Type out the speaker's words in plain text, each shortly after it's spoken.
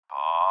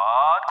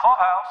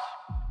Clubhouse.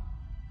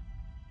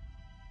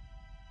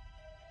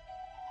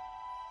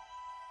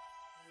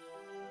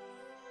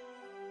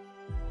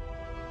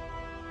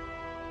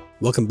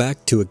 Welcome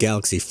back to a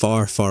galaxy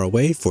far, far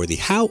away for the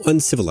How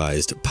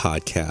Uncivilized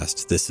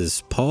podcast. This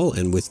is Paul,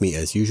 and with me,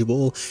 as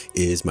usual,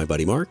 is my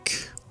buddy Mark.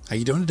 How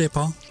you doing today,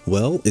 Paul?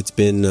 Well, it's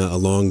been a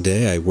long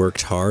day. I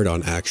worked hard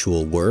on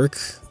actual work,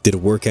 did a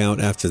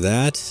workout after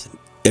that.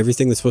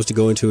 Everything that's supposed to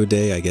go into a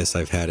day, I guess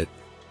I've had it.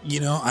 You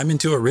know, I'm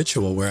into a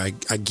ritual where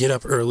I get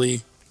up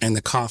early and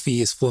the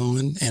coffee is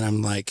flowing and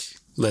I'm like,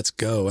 let's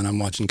go. And I'm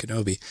watching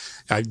Kenobi.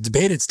 I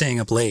debated staying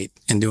up late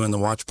and doing the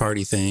watch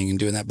party thing and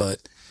doing that,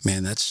 but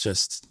man, that's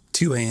just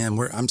 2 a.m.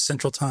 I'm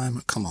Central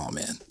Time. Come on,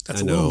 man.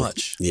 That's a little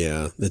much.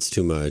 Yeah, that's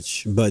too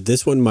much. But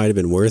this one might have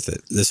been worth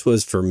it. This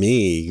was, for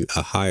me,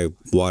 a high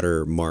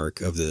water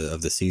mark of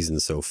the season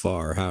so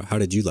far. How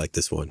did you like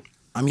this one?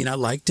 I mean, I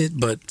liked it,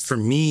 but for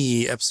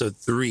me, episode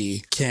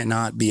 3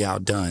 cannot be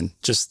outdone.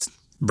 Just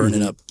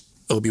burning up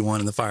Obi-Wan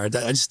in the fire. I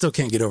just still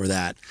can't get over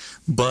that.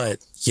 But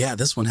yeah,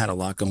 this one had a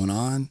lot going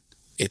on.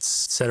 It's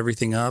set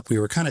everything up. We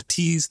were kind of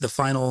teased the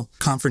final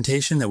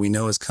confrontation that we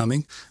know is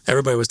coming.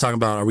 Everybody was talking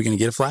about, are we going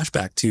to get a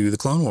flashback to the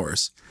Clone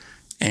Wars?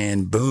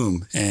 And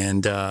boom.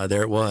 And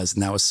there it was.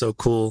 And that was so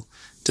cool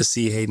to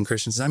see Hayden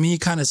Christensen. I mean, you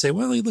kind of say,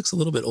 well, he looks a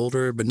little bit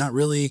older, but not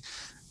really.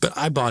 But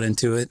I bought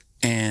into it.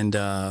 And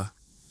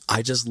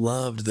I just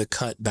loved the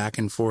cut back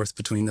and forth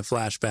between the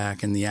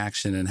flashback and the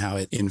action and how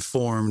it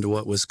informed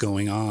what was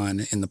going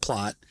on in the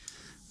plot.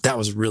 That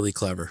was really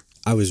clever.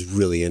 I was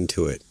really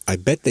into it. I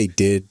bet they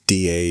did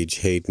de-age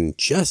Hayden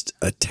just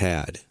a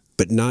tad,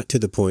 but not to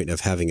the point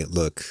of having it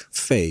look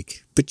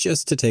fake, but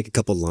just to take a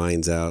couple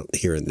lines out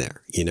here and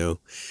there, you know?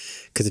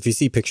 Because if you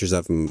see pictures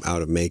of him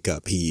out of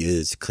makeup, he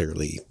is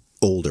clearly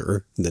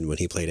older than when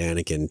he played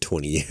Anakin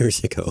 20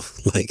 years ago,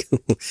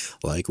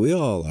 like we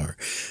all are.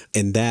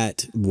 And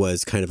that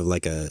was kind of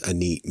like a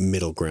neat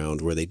middle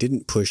ground where they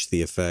didn't push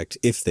the effect,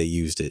 if they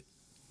used it,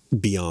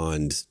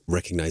 beyond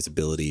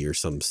recognizability or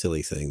some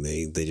silly thing.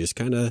 They just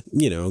kind of,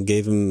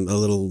 gave him a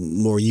little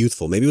more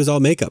youthful. Maybe it was all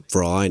makeup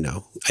for all I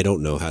know. I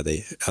don't know how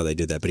they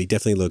did that, but he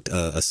definitely looked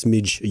a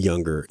smidge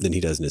younger than he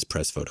does in his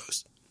press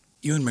photos.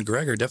 Ewan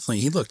McGregor, definitely,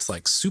 he looked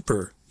like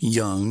super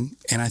young,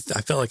 and I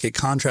felt like it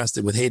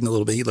contrasted with Hayden a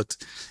little bit. He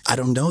looked, I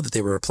don't know that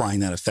they were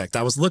applying that effect.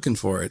 I was looking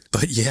for it.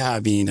 But yeah, I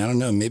mean, I don't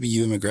know, maybe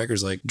Ewan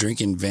McGregor's like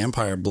drinking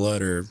vampire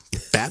blood or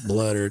bat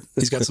blood, or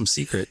he's got some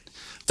secret.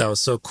 That was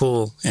so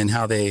cool, and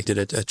how they did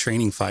a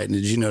training fight. And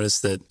did you notice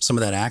that some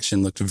of that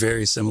action looked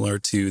very similar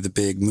to the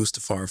big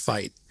Mustafar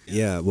fight?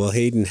 Yeah, well,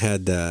 Hayden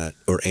had that,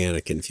 or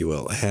Anakin, if you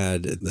will,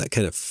 had that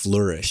kind of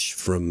flourish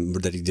from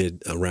that he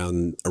did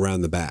around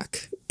the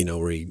back,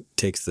 where he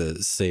takes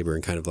the saber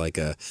and kind of like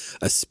a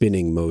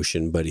spinning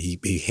motion, but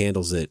he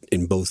handles it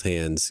in both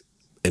hands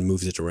and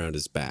moves it around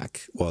his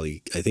back while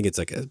I think it's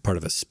like a part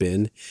of a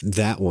spin.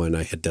 That one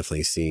I had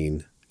definitely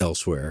seen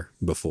elsewhere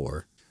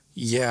before.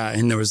 Yeah,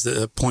 and there was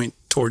the point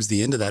towards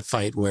the end of that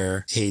fight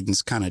where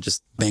Hayden's kind of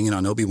just banging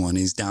on Obi-Wan.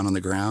 He's down on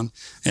the ground.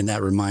 And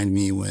that reminded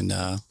me when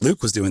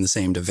Luke was doing the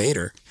same to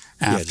Vader.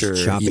 After,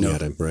 just chopping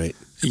at him, right?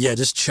 Yeah,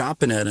 just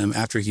chopping at him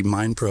after he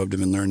mind probed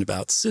him and learned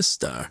about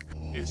sister.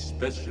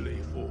 Especially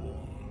for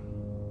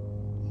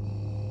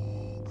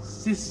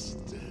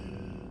sister.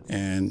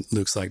 And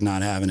Luke's like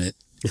not having it.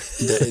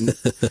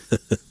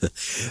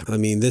 I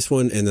mean, this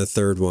one and the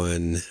third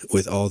one,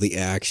 with all the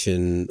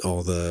action,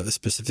 all the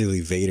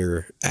specifically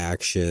Vader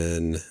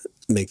action,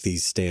 make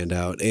these stand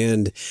out.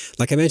 And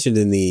like I mentioned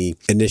in the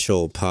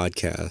initial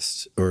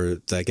podcast, or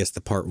I guess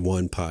the part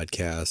 1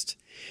 podcast,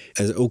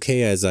 as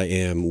okay as I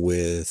am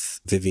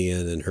with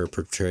Vivian and her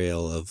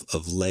portrayal of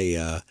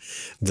Leia,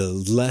 the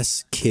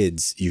less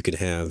kids you can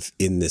have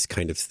in this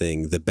kind of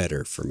thing, the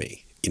better for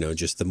me.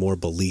 Just the more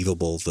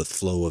believable the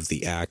flow of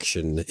the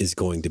action is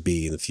going to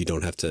be if you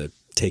don't have to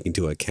take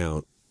into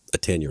account a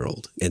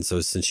 10-year-old. And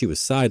so since she was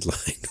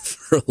sidelined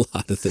for a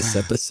lot of this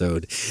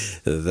episode,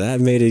 that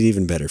made it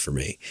even better for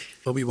me.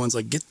 Obi-Wan's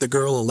like, get the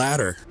girl a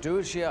ladder. Do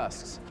as she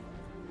asks.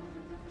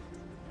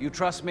 You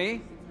trust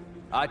me?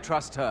 I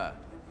trust her.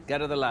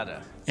 Get her the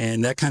ladder.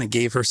 And that kind of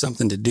gave her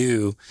something to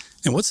do.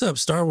 And what's up,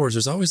 Star Wars?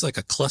 There's always like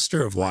a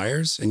cluster of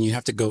wires, and you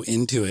have to go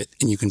into it,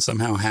 and you can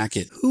somehow hack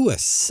it. Who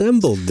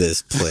assembled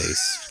this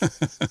place?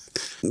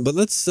 But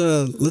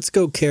let's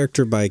go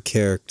character by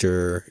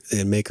character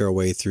and make our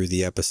way through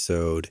the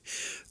episode.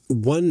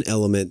 One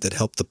element that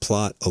helped the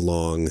plot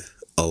along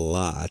a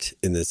lot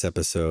in this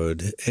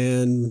episode,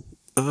 and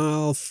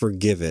I'll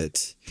forgive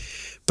it,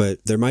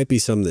 but there might be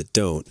some that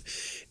don't,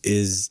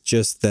 is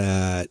just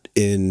that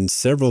in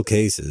several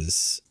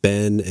cases,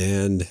 Ben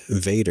and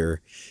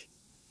Vader,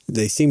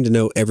 they seemed to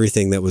know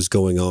everything that was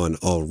going on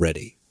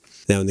already.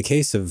 Now, in the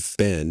case of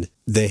Ben,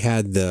 they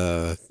had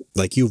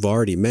like you've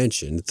already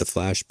mentioned, the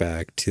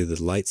flashback to the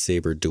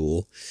lightsaber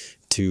duel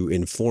to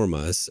inform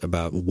us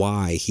about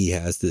why he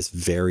has this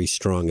very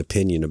strong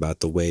opinion about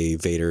the way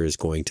Vader is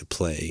going to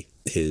play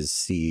his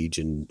siege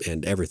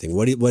and everything.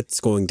 What's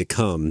going to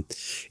come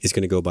is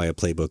going to go by a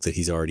playbook that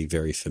he's already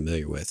very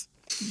familiar with.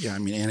 Yeah, I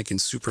mean,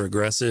 Anakin's super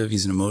aggressive.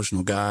 He's an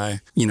emotional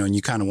guy, you know, and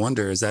you kind of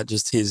wonder, is that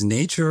just his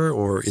nature,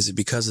 or is it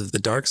because of the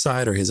dark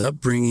side or his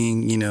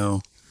upbringing? You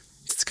know,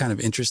 it's kind of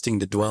interesting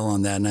to dwell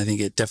on that. And I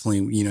think it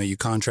definitely, you know, you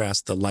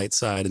contrast the light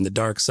side and the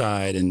dark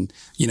side, and,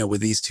 you know,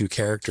 with these two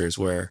characters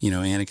where, you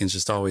know, Anakin's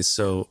just always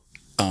so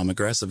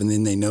aggressive, and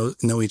then they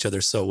know each other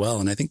so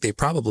well. And I think they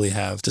probably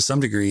have, to some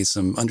degree,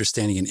 some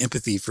understanding and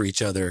empathy for each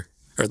other,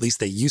 or at least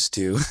they used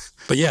to.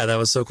 But yeah, that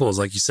was so cool. It's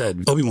like you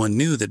said, Obi-Wan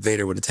knew that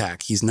Vader would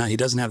attack. He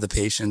doesn't have the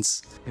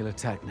patience. He'll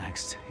attack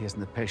next. He hasn't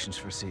the patience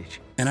for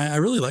siege. And I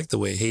really like the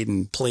way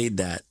Hayden played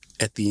that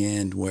at the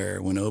end,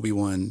 where when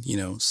Obi-Wan, you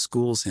know,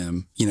 schools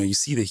him, you know, you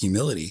see the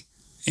humility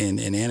in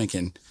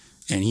Anakin.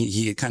 And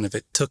he kind of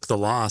took the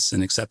loss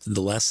and accepted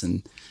the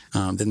lesson.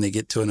 Then they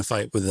get to in a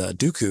fight with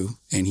Dooku,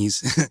 and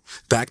he's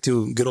back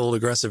to good old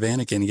aggressive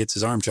Anakin. He gets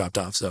his arm chopped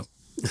off. So,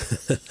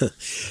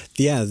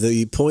 yeah,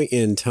 the point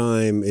in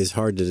time is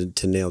hard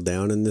to nail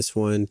down in this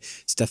one.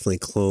 It's definitely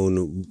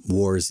Clone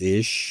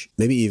Wars-ish,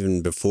 maybe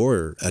even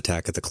before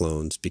Attack of the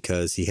Clones,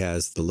 because he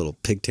has the little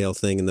pigtail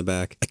thing in the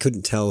back. I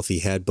couldn't tell if he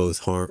had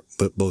both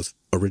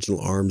original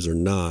arms or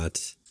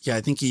not. Yeah,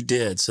 I think he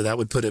did. So that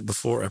would put it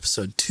before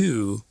Episode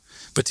 2.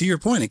 But to your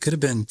point, it could have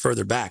been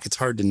further back. It's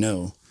hard to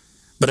know.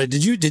 But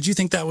did you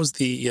think that was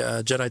the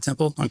Jedi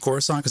Temple on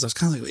Coruscant? Because I was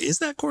kind of like, is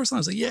that Coruscant? I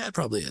was like, yeah, it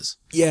probably is.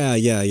 Yeah.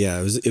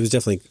 It was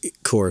definitely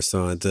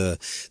Coruscant. The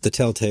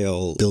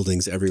telltale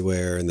buildings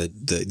everywhere, and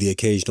the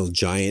occasional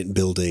giant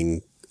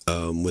building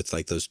with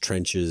like those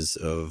trenches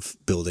of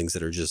buildings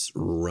that are just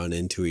run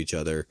into each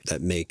other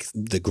that make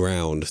the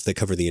ground, that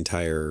cover the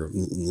entire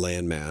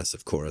landmass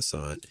of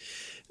Coruscant.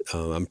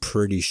 I'm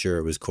pretty sure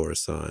it was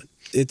Coruscant.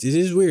 It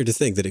is weird to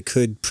think that it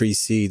could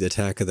precede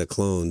Attack of the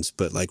Clones,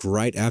 but like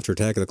right after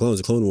Attack of the Clones,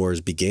 the Clone Wars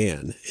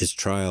began. His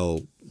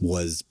trial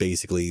was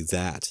basically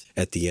that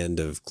at the end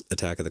of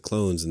Attack of the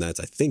Clones, and that's,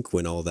 I think,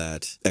 when all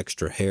that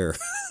extra hair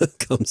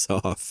comes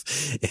off,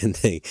 and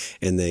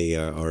they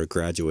are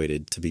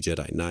graduated to be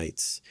Jedi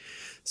Knights.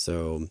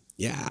 So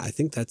yeah, I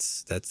think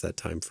that's that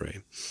time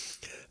frame.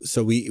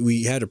 So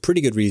we had a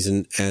pretty good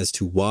reason as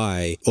to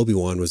why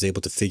Obi-Wan was able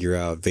to figure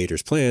out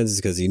Vader's plans,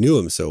 is because he knew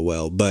him so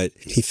well. But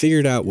he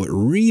figured out what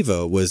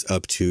Reva was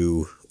up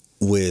to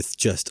with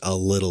just a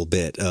little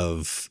bit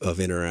of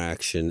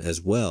interaction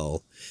as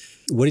well.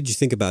 What did you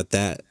think about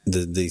that?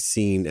 The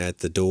scene at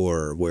the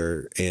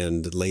door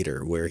and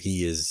later where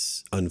he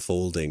is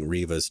unfolding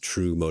Reva's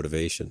true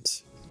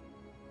motivations.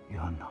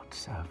 You're not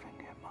serving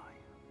him, are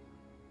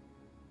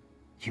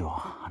you? You're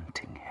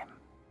hunting him.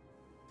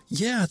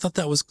 Yeah, I thought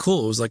that was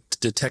cool. It was like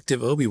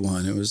Detective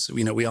Obi-Wan. It was,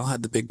 you know, we all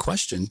had the big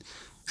question.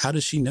 How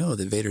does she know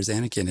that Vader's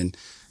Anakin?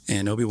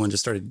 And Obi-Wan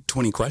just started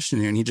 20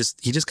 questioning her, and he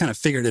just kind of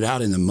figured it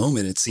out in the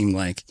moment, it seemed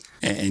like.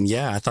 And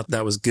yeah, I thought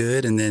that was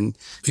good. And then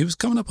he was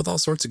coming up with all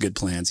sorts of good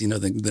plans. You know,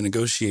 the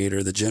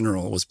negotiator, the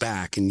general, was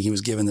back, and he was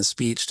giving the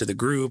speech to the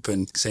group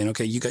and saying,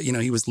 okay,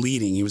 he was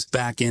leading. He was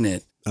back in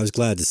it. I was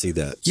glad to see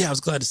that. Yeah, I was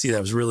glad to see that.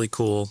 It was really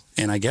cool.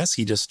 And I guess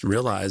he just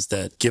realized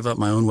that give up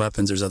my own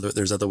weapons,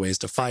 there's other ways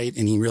to fight.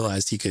 And he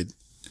realized he could,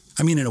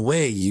 I mean, in a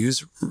way,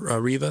 use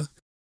Reva.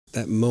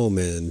 That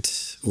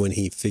moment when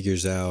he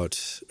figures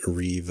out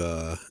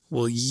Reva.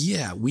 Well,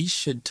 yeah, we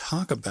should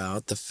talk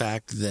about the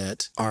fact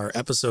that our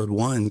episode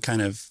 1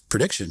 kind of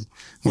prediction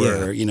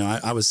where, you know,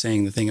 I was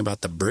saying the thing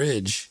about the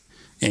bridge,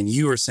 and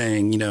you were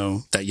saying, you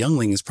know, that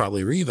youngling is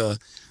probably Reva.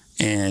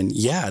 And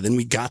yeah, then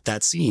we got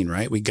that scene,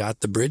 right? We got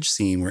the bridge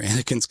scene where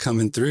Anakin's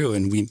coming through,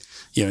 and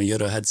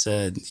Yoda had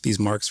said these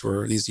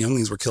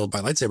younglings were killed by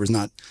lightsabers,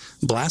 not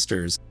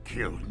blasters.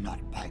 Killed not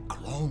by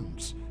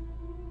clones.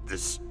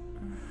 This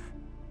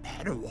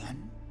Padawan,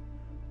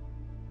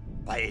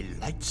 by a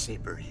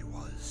lightsaber he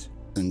was.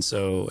 And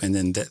so, and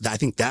then I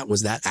think that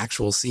was that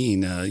actual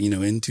scene,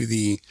 into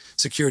the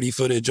security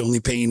footage,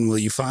 only pain will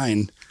you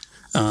find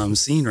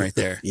scene right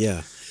there.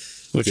 Yeah.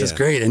 Which is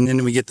great. And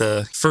then we get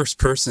the first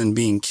person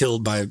being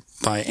killed by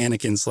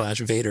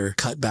Anakin / Vader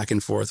cut back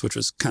and forth, which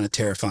was kind of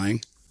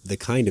terrifying. The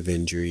kind of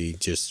injury,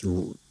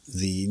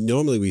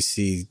 normally we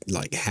see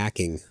like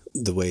hacking,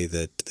 the way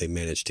that they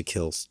manage to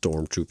kill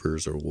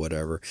stormtroopers or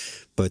whatever,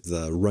 but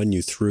the run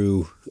you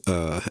through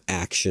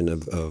action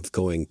of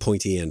going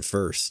pointy end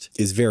first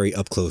is very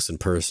up close and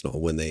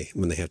personal when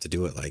they have to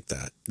do it like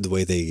that. The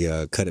way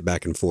they cut it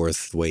back and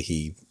forth, the way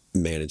he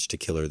managed to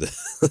kill her,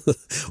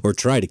 or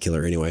try to kill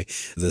her anyway,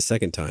 the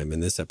second time in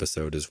this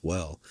episode as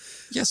well.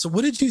 Yeah, so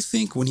what did you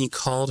think when he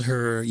called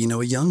her, a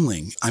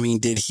youngling? I mean,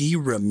 did he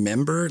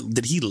remember,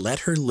 did he let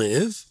her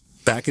live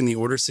back in the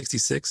Order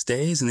 66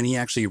 days, and then he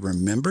actually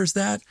remembers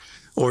that?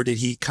 Or did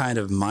he kind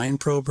of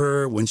mind probe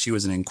her when she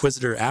was an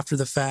Inquisitor after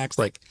the fact?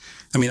 Like,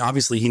 I mean,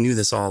 obviously he knew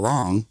this all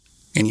along,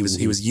 and he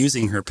was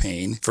using her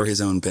pain for his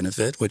own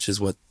benefit, which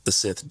is what the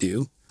Sith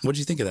do. What did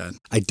you think of that?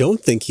 I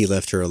don't think he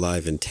left her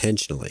alive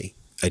intentionally.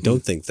 I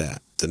don't think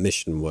that. The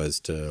mission was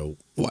to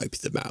wipe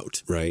them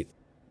out, right?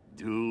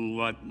 Do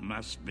what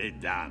must be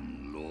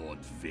done, Lord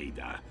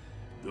Vader.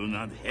 Do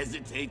not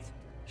hesitate.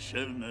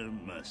 Show no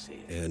mercy.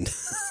 And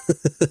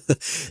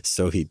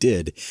so he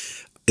did.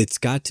 it's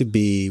got to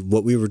be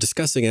what we were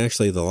discussing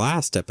actually the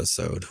last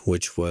episode,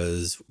 which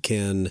was,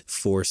 can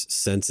Force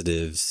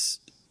sensitives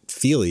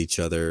feel each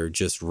other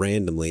just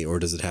randomly, or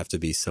does it have to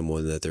be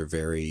someone that they're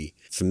very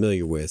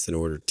familiar with in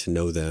order to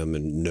know them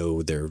and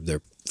know their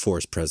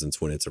Force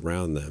presence when it's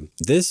around them?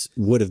 This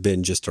would have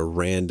been just a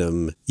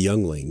random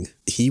youngling.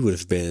 He would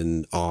have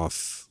been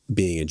off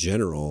being a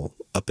general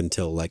up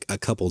until like a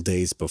couple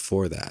days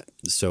before that.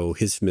 So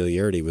his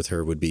familiarity with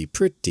her would be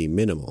pretty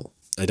minimal.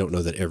 I don't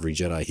know that every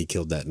Jedi he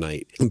killed that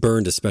night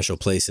burned a special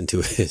place into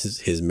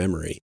his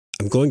memory.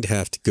 I'm going to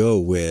have to go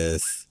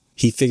with,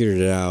 he figured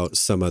it out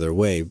some other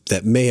way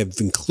that may have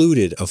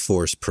included a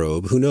Force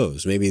probe. Who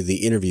knows? Maybe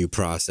the interview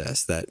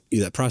process, that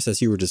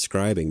process you were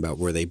describing about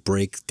where they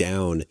break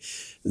down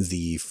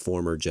the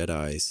former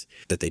Jedis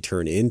that they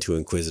turn into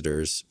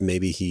Inquisitors.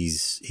 Maybe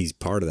he's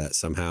part of that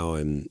somehow.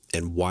 And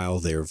while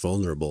they're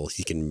vulnerable,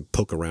 he can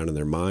poke around in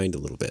their mind a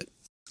little bit.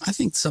 I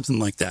think something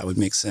like that would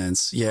make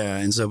sense. Yeah.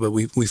 And so, but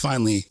we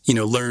finally,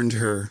 learned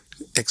her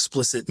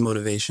explicit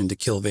motivation to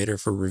kill Vader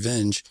for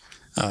revenge,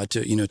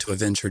 to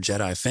avenge her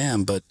Jedi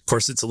fam. But of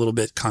course, it's a little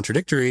bit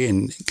contradictory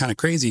and kind of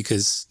crazy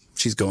because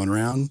she's going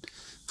around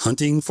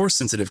hunting Force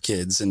sensitive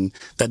kids, and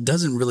that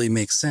doesn't really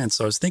make sense.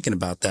 So I was thinking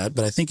about that,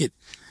 but I think it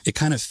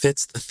kind of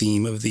fits the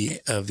theme of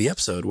the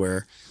episode,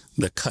 where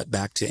the cut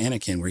back to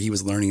Anakin, where he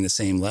was learning the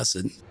same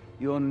lesson.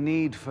 Your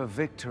need for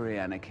victory,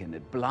 Anakin,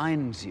 it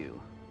blinds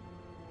you.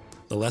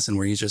 The lesson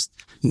where he's just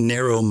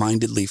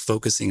narrow-mindedly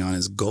focusing on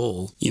his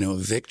goal,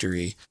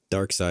 victory.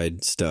 Dark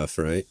side stuff,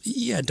 right?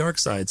 Yeah, dark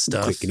side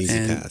stuff. Quick and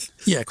easy path.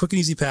 Yeah, quick and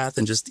easy path,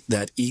 and just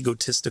that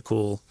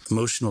egotistical,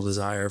 emotional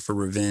desire for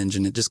revenge,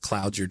 and it just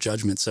clouds your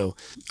judgment. So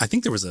I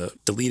think there was a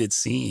deleted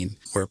scene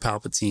where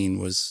Palpatine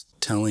was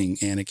telling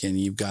Anakin,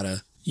 you've got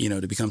to,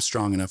 to become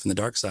strong enough in the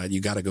dark side,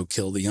 you got to go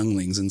kill the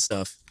younglings and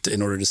stuff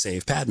in order to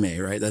save Padme,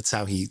 right? That's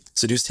how he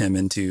seduced him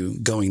into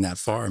going that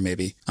far,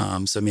 maybe.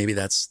 So maybe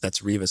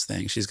that's Reva's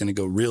thing. She's going to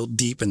go real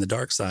deep in the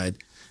dark side,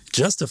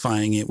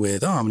 justifying it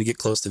with, I'm going to get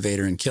close to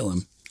Vader and kill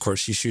him. Of course,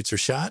 she shoots her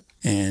shot,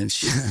 and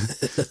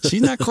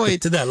she's not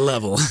quite to that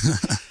level.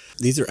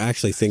 These are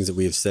actually things that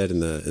we have said in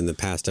the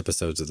past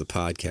episodes of the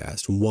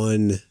podcast.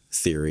 One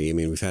theory,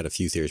 we've had a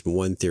few theories, but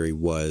one theory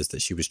was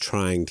that she was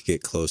trying to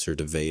get closer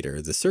to Vader.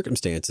 The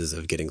circumstances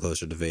of getting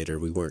closer to Vader,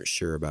 we weren't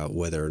sure about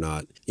whether or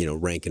not,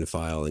 rank and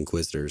file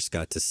Inquisitors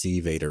got to see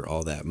Vader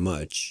all that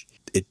much.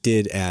 It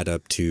did add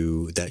up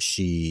to that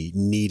she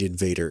needed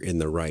Vader in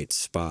the right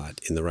spot,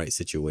 in the right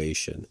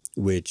situation,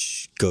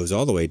 which goes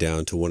all the way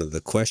down to one of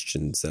the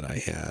questions that I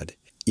had.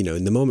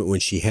 In the moment when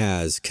she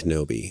has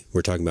Kenobi,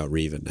 we're talking about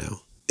Reva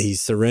now.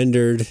 He's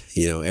surrendered,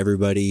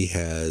 everybody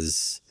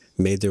has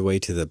made their way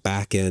to the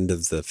back end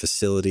of the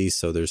facility,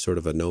 so there's sort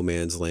of a no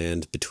man's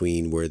land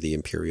between where the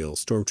Imperial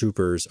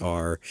stormtroopers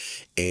are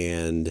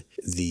and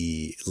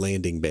the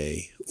landing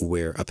bay,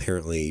 where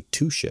apparently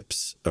two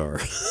ships are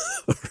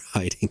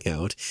hiding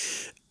out.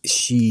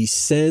 She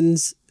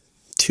sends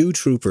two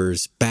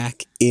troopers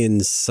back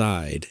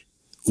inside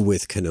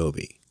with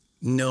Kenobi,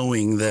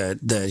 knowing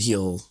that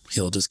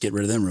he'll just get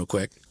rid of them real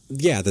quick.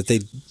 Yeah, that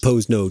they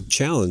pose no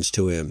challenge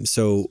to him.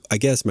 So I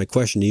guess my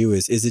question to you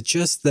is it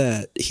just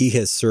that he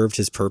has served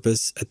his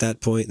purpose at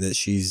that point, and that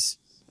she's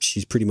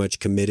pretty much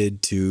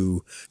committed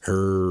to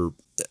her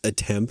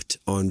attempt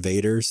on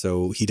Vader,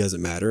 so he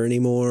doesn't matter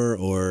anymore?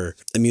 Or,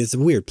 it's a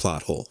weird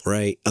plot hole,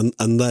 right?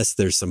 Unless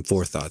there's some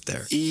forethought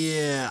there.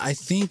 Yeah, I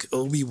think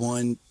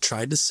Obi-Wan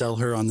tried to sell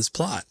her on this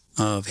plot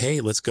of,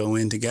 hey, let's go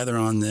in together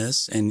on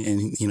this. And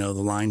the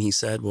line he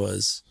said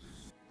was,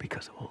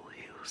 because all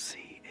he'll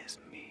see is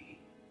me.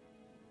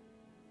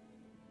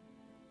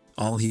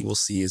 All he will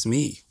see is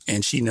me.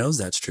 And she knows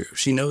that's true.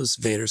 She knows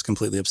Vader's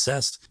completely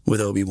obsessed with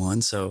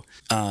Obi-Wan. So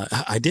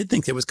I did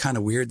think it was kind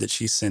of weird that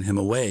she sent him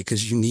away,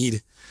 because you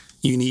need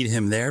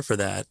him there for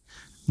that.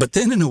 But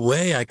then in a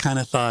way, I kind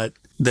of thought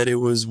that it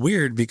was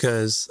weird,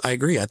 because I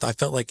agree. I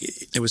felt like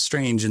it was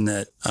strange in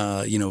that,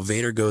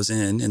 Vader goes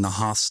in the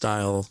Hoth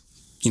style,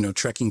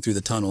 trekking through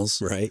the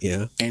tunnels. Right,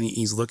 yeah. And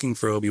he's looking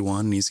for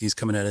Obi-Wan, and he's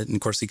coming at it. And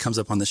of course, he comes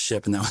up on the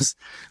ship, and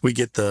we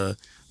get the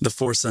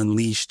Force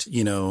Unleashed,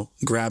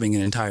 grabbing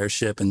an entire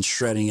ship and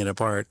shredding it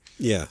apart.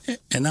 Yeah.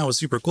 And that was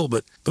super cool.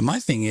 But my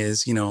thing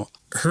is,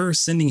 her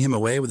sending him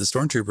away with the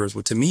stormtroopers,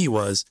 what to me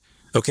was,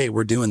 okay,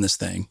 we're doing this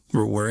thing.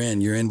 We're in.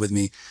 You're in with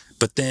me.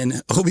 But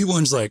then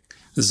Obi-Wan's like,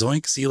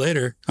 zoink, see you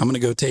later. I'm going to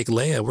go take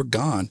Leia. We're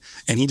gone.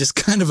 And he just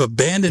kind of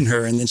abandoned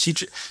her. And then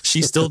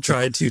she still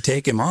tried to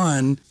take him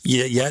on.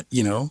 Yet,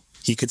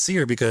 he could see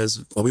her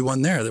because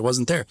Obi-Wan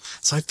wasn't there.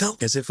 So I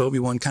felt as if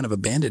Obi-Wan kind of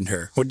abandoned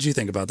her. What did you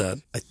think about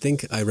that? I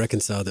think I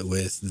reconciled it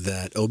with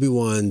that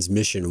Obi-Wan's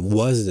mission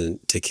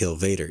wasn't to kill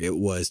Vader. It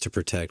was to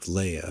protect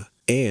Leia.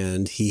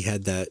 And he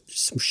had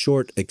some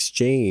short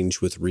exchange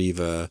with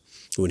Reva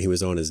when he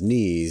was on his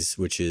knees,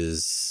 which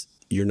is,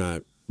 you're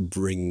not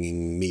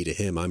bringing me to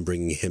him, I'm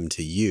bringing him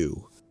to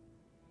you.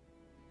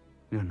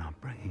 You're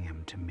not bringing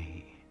him to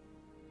me.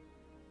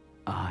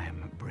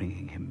 I'm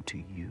bringing him to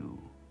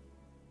you.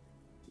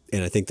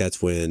 And I think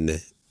that's when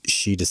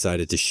she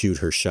decided to shoot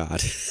her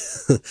shot.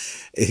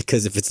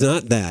 Because if it's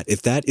not that,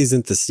 if that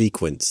isn't the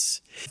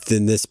sequence,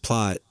 then this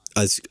plot,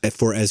 as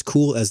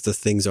cool as the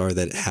things are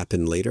that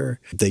happen later,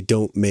 they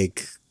don't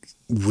make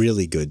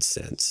really good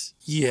sense.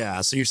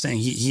 Yeah, so you're saying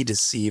he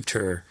deceived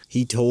her.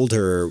 He told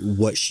her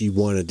what she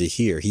wanted to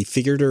hear. He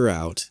figured her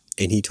out,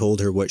 and he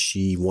told her what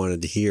she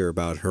wanted to hear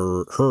about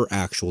her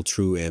actual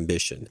true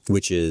ambition,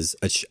 which is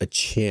a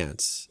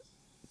chance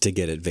to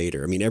get at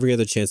Vader. I mean, every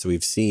other chance that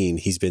we've seen,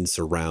 he's been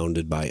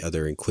surrounded by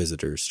other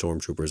Inquisitors,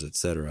 stormtroopers,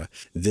 etc.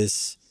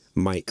 This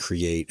might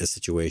create a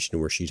situation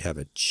where she'd have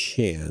a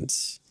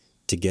chance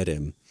to get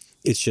him.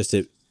 It's just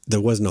there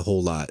wasn't a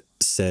whole lot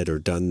said or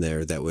done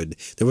there there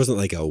wasn't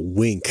like a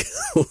wink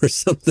or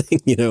something,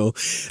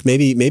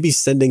 maybe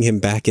sending him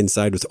back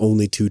inside with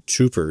only 2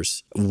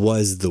 troopers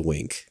was the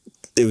wink.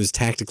 It was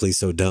tactically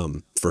so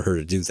dumb for her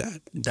to do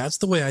that. That's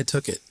the way I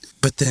took it.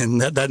 But then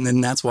then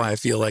that's why I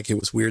feel like it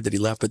was weird that he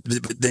left. But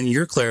then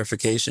your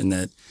clarification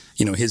that,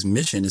 his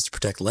mission is to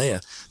protect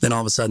Leia, then all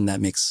of a sudden that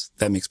makes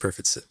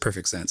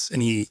perfect sense.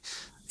 And he,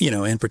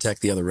 and protect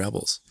the other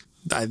rebels.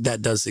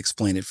 That does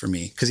explain it for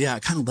me. Because, I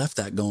kind of left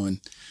that going,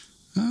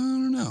 I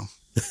don't know.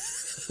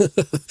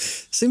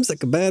 Seems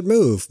like a bad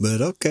move,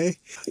 but okay.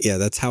 Yeah,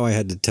 that's how I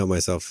had to tell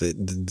myself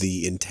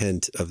the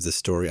intent of the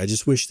story. I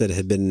just wish that it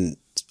had been,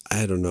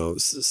 I don't know,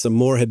 some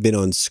more had been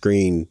on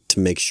screen to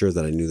make sure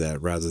that I knew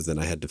that, rather than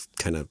I had to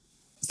kind of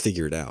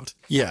figure it out.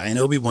 Yeah, and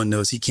Obi-Wan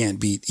knows he can't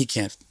beat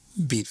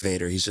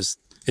Vader. It's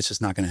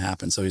just not going to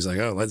happen. So he's like,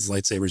 oh, his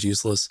lightsaber's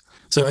useless.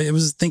 So I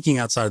was thinking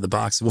outside of the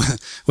box.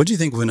 What do you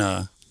think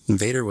when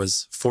Vader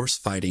was force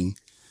fighting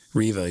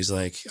Reva? He's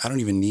like, I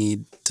don't even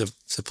need to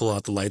pull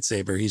out the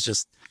lightsaber. He's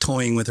just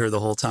toying with her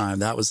the whole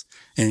time.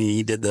 And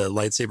he did the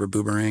lightsaber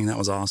boomerang. That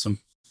was awesome.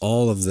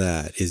 All of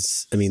that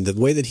is, I mean, the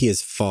way that he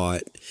has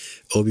fought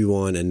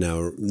Obi-Wan and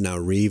now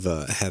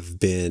Reva have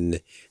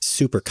been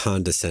super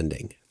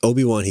condescending.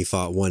 Obi-Wan, he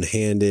fought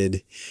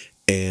one-handed,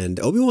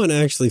 and Obi-Wan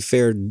actually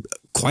fared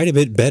quite a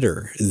bit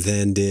better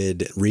than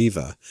did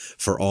Reva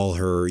for all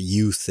her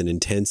youth and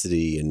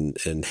intensity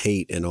and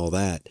hate and all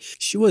that.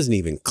 She wasn't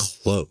even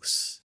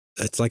close.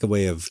 It's like a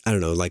way of, I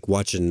don't know, like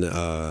watching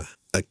a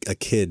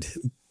kid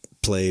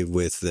play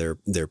with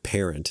their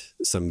parent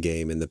some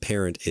game, and the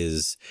parent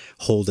is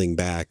holding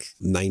back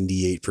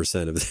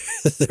 98%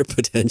 of their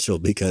potential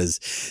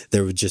because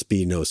there would just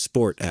be no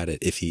sport at it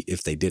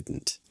if they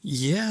didn't.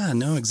 Yeah,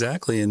 no,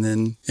 exactly. And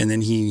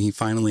then he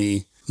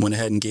finally went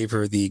ahead and gave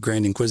her the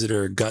Grand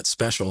Inquisitor gut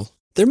special.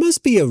 There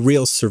must be a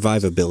real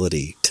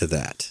survivability to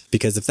that,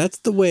 because if that's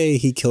the way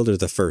he killed her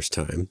the first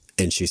time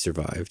and she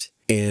survived,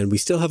 and we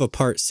still have a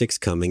part 6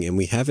 coming and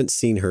we haven't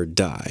seen her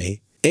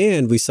die,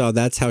 and we saw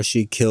that's how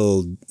she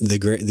killed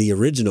the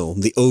original,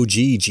 the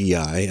OG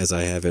GI, as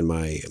I have in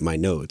my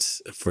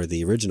notes for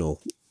the original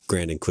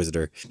Grand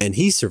Inquisitor, and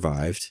he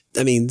survived.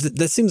 I mean,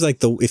 that seems like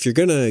if you're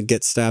going to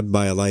get stabbed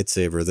by a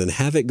lightsaber, then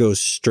have it go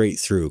straight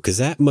through, because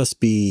that must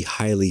be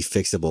highly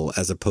fixable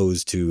as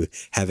opposed to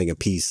having a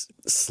piece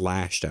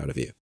slashed out of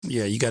you.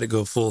 Yeah, you got to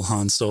go full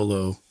Han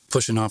Solo,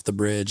 pushing off the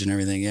bridge and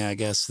everything. Yeah, I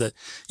guess that.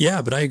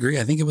 Yeah, but I agree.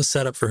 I think it was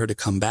set up for her to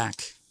come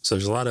back. So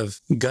there's a lot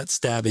of gut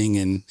stabbing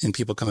and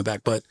people coming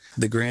back. But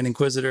the Grand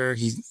Inquisitor,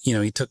 he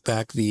took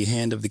back the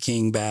Hand of the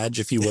King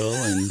badge, if you will,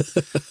 and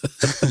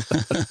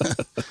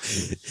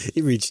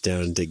he reached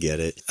down to get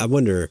it. I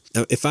wonder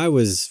if I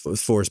was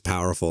force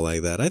powerful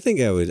like that. I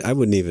think I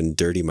wouldn't even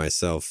dirty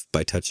myself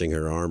by touching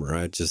her armor.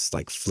 I'd just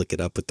like flick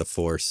it up with the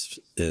Force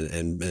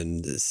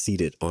and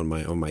seat it on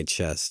my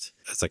chest.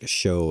 That's like a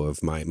show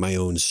of my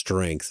own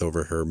strength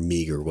over her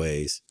meager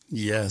ways.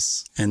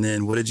 Yes. And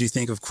then what did you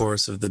think, of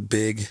course, of the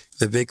big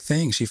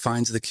thing? She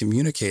finds the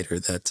communicator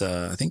that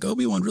I think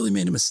Obi-Wan really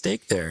made a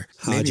mistake there.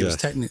 Maybe it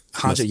was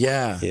Haja.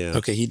 Yeah.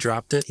 Okay, he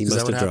dropped it. He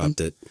must have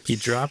dropped it. He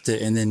dropped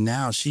it. And then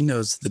now she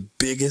knows the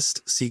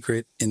biggest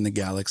secret in the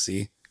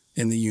galaxy,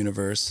 in the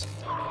universe.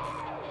 It's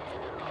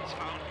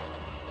found.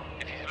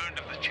 It is learned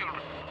of the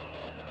children.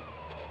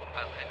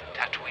 Well, and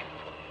Tatooine.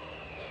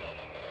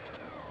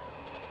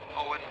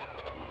 Owen,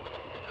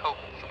 help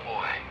the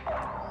boy.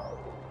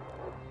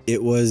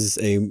 It was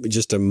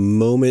just a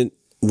moment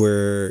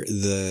where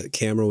the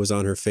camera was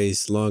on her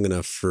face long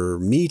enough for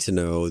me to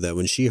know that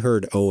when she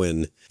heard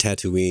Owen,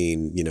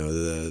 Tatooine,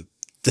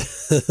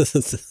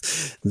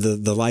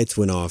 the lights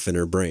went off in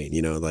her brain,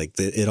 like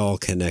it all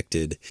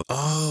connected.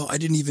 Oh, I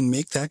didn't even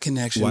make that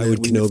connection. Why would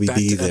Kenobi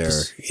be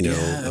there?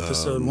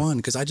 Episode 1,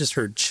 because I just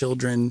heard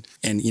children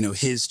and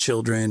his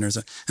children, and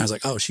I was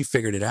like, oh, she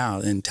figured it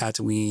out, and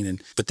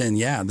Tatooine, but then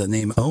the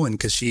name Owen,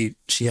 because she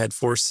had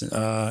Force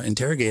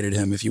interrogated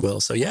him, if you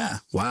will. So yeah,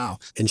 wow.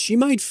 And she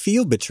might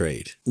feel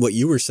betrayed. What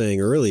you were saying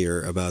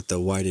earlier about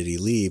the why did he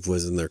leave,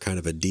 wasn't there kind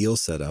of a deal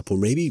set up? Well,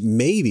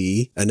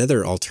 maybe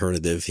another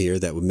alternative here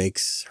that would make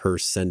her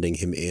sending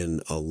him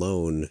in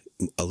alone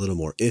a little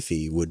more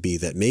iffy would be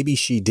that maybe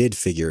she did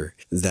figure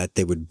that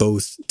they would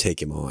both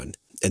take him on,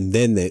 And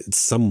then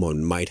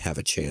someone might have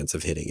a chance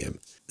of hitting him.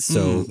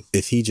 So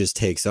if he just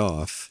takes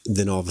off,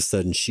 then all of a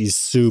sudden she's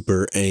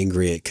super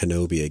angry at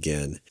Kenobi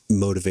again,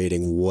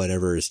 motivating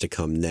whatever is to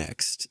come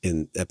next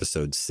in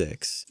episode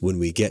 6. When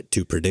we get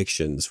to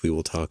predictions, we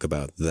will talk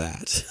about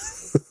that.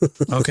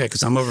 Okay,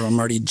 because I'm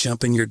already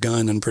jumping your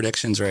gun on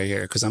predictions right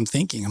here, because I'm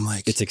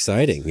like... It's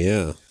exciting,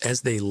 yeah.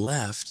 As they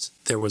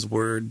left, there was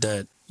word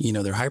that,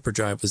 their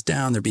hyperdrive was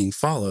down, they're being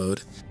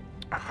followed.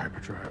 Our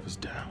hyperdrive is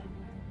down.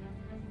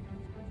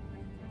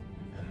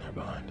 And they're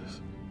behind us.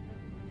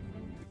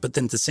 But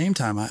then at the same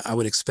time, I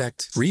would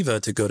expect Reva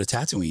to go to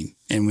Tatooine.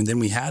 And then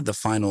we had the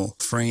final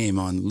frame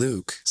on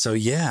Luke. So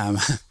yeah.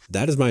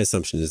 That is my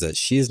assumption, is that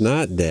she is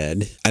not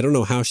dead. I don't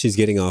know how she's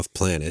getting off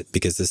planet,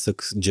 because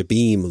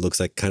Jabeam looks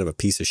like kind of a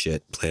piece of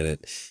shit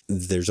planet.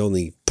 There's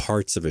only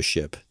parts of a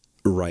ship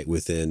right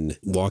within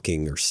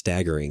walking or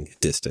staggering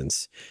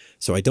distance.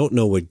 So I don't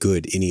know what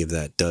good any of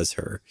that does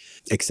her,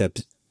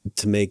 except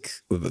to make,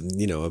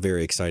 a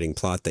very exciting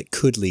plot that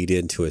could lead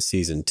into a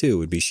season 2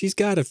 would be she's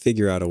got to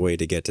figure out a way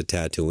to get to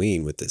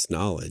Tatooine with this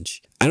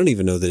knowledge. I don't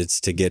even know that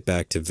it's to get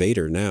back to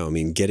Vader now. I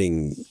mean,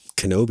 getting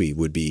Kenobi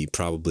would be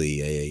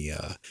probably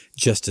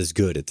just as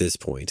good at this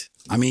point.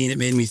 I mean, it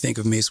made me think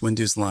of Mace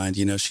Windu's line,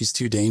 she's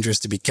too dangerous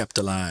to be kept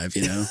alive,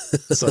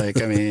 It's like,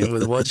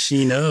 with what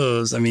she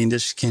knows,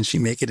 can she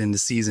make it into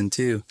season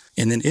 2?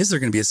 And then is there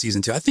going to be a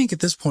season 2? I think at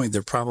this point,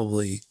 that's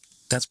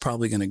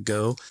probably going to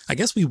go. I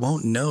guess we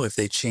won't know if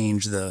they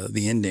change the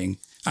ending.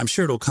 I'm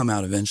sure it'll come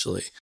out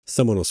eventually.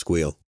 Someone will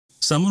squeal.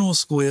 Someone will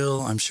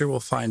squeal. I'm sure we'll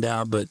find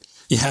out. But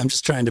yeah, I'm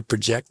just trying to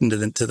project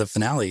into the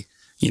finale.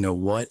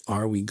 What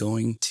are we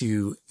going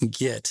to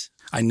get?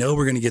 I know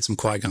we're going to get some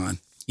Qui-Gon.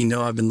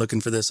 I've been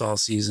looking for this all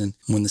season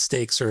when the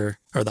stakes are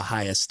the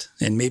highest.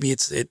 And maybe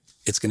it's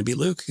going to be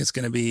Luke. It's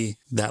going to be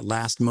that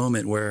last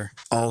moment where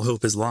all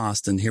hope is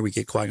lost. And here we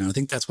get Qui-Gon. I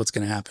think that's what's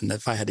going to happen,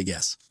 if I had to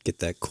guess. Get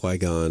that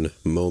Qui-Gon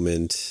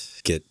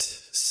moment, get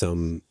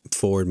some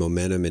forward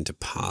momentum into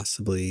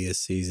possibly a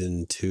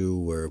season 2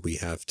 where we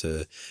have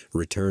to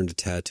return to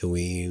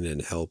Tatooine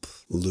and help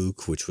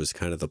Luke, which was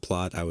kind of the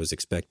plot I was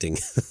expecting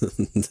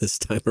this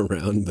time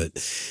around, but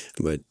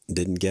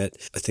didn't get.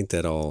 I think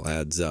that all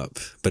adds up.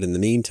 But in the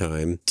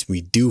meantime,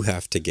 we do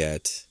have to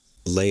get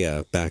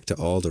Leia back to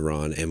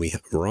Alderaan, and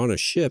we're on a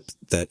ship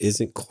that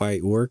isn't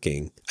quite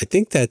working. I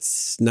think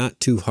that's not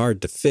too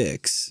hard to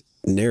fix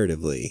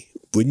narratively.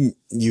 Wouldn't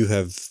you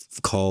have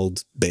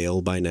called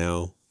Bail by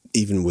now,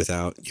 even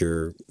without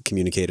your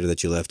communicator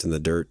that you left in the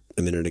dirt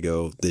a minute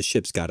ago? This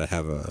ship's got to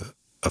have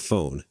a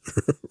phone,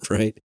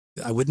 right?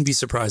 I wouldn't be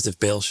surprised if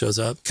Bail shows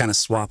up, kind of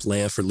swap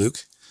Leia for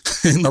Luke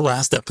in the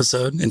last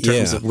episode in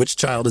terms of which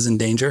child is in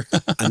danger.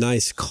 A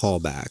nice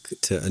callback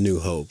to A New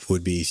Hope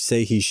would be,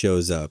 say he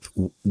shows up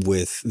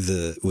with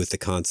the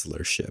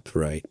consular ship,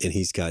 right? And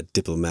he's got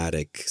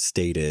diplomatic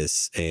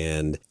status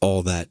and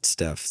all that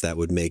stuff that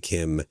would make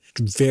him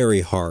very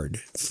hard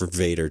for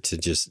Vader to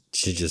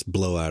just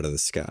blow out of the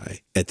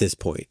sky at this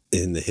point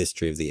in the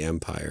history of the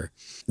Empire.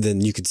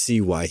 Then you could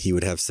see why he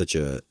would have such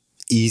a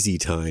easy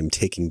time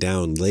taking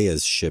down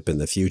Leia's ship in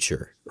the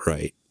future,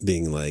 right?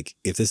 Being like,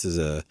 if this is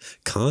a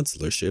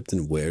consular ship,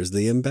 then where's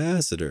the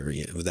ambassador?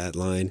 With that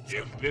line.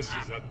 If this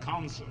is a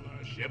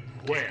consular ship,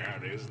 where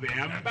is the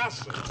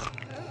ambassador?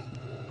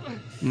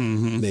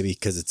 Mm-hmm. Maybe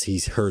because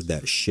he's heard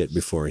that shit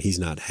before and he's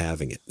not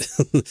having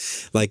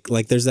it.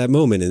 like there's that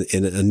moment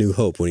in A New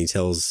Hope when he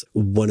tells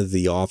one of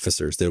the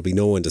officers, there'll be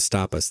no one to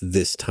stop us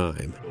this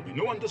time. There'll be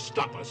no one to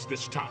stop us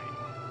this time.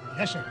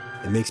 Yes, sir.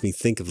 It makes me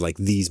think of like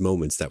these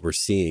moments that we're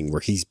seeing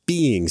where he's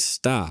being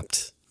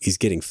stopped. He's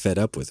getting fed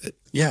up with it.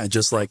 Yeah,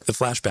 just like the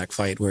flashback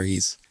fight where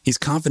he's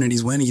confident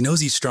he's winning. He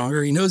knows he's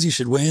stronger. He knows he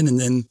should win. And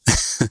then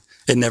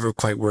it never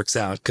quite works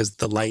out because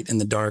the light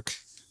and the dark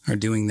are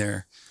doing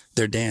their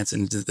dance.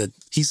 And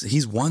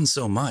he's won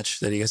so much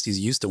that I guess he's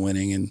used to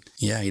winning. And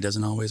yeah, he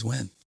doesn't always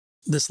win.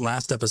 This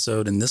last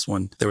episode and this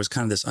one, there was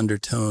kind of this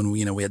undertone.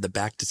 We had the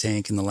back to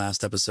tank in the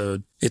last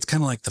episode. It's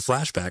kind of like the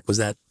flashback. Was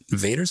that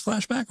Vader's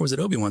flashback or was it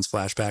Obi-Wan's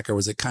flashback or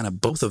was it kind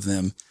of both of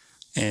them?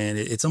 And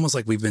it's almost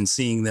like we've been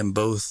seeing them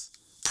both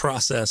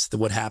process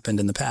what happened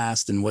in the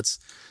past and what's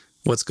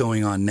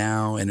going on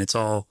now. And it's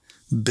all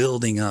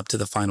building up to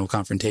the final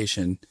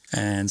confrontation.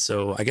 And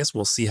so I guess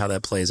we'll see how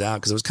that plays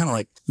out. Cause it was kind of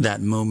like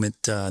that moment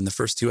in the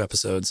first 2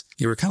 episodes.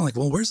 You were kind of like,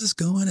 well, where's this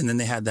going? And then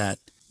they had that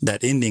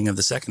ending of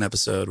the second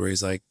episode where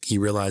he's like, he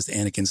realized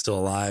Anakin's still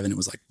alive and it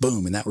was like,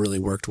 boom. And that really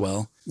worked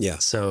well. Yeah.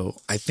 So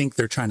I think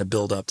they're trying to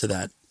build up to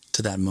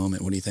that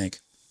moment. What do you think?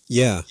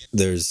 Yeah.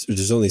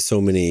 There's only so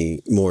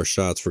many more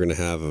shots we're going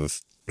to have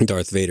of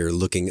Darth Vader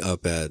looking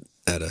up at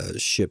a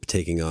ship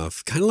taking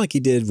off, kind of like he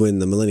did when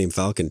the Millennium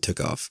Falcon took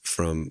off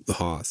from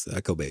Hoth,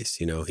 Echo Base.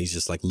 He's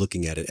just like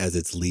looking at it as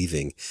it's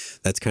leaving.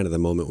 That's kind of the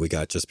moment we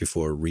got just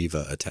before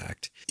Reva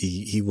attacked.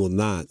 He will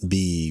not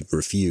be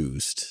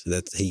refused.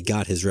 That he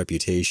got his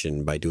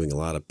reputation by doing a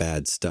lot of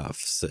bad stuff.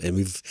 So, and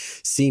we've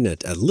seen a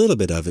little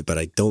bit of it, but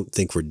I don't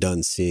think we're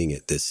done seeing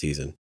it this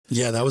season.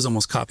 Yeah, that was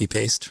almost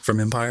copy-paste from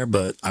Empire,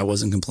 but I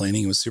wasn't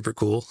complaining. It was super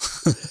cool.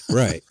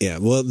 Right. Yeah.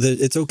 Well,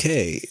 it's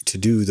okay to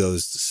do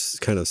those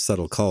kind of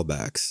subtle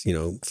callbacks. You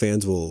know,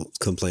 fans will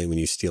complain when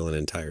you steal an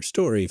entire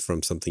story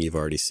from something you've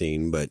already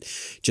seen, but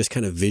just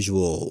kind of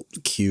visual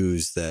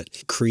cues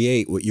that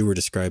create what you were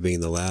describing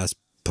in the last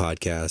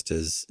podcast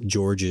as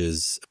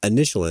George's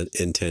initial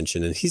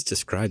intention, and he's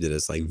described it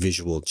as like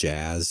visual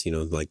jazz, you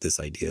know, like this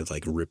idea of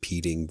like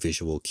repeating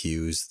visual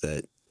cues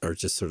that are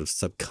just sort of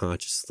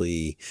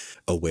subconsciously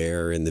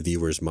aware in the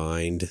viewer's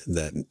mind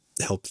that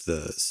help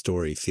the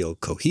story feel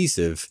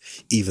cohesive,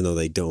 even though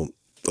they don't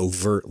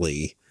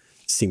overtly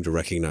seem to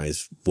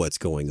recognize what's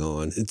going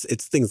on.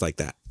 It's things like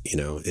that, you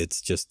know, it's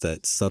just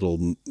that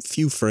subtle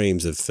few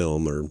frames of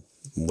film or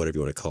whatever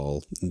you want to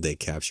call they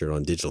capture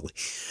on digitally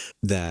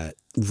that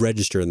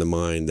register in the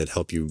mind that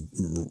help you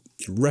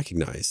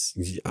recognize,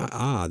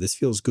 this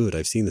feels good.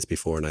 I've seen this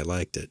before and I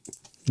liked it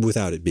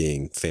without it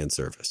being fan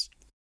service.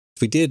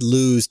 We did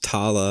lose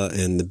Tala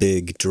and the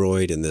big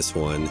droid in this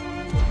one.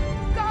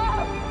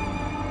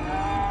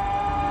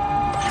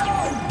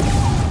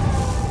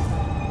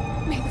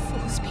 May the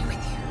Force be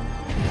with you.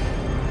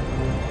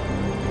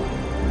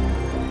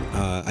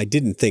 I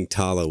didn't think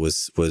Tala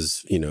was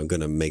going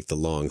to make the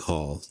long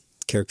haul.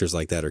 Characters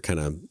like that are kind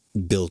of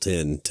built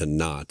in to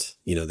not,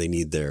 they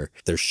need their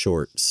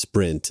short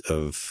sprint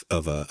of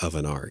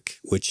an arc,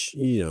 which,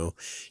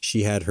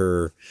 she had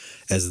her,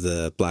 as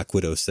the Black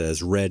Widow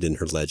says, red in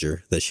her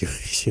ledger that she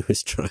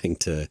was trying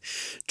to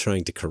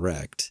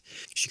correct.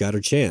 She got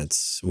her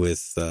chance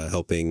with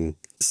helping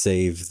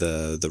save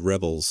the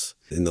rebels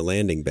in the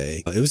landing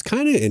bay. It was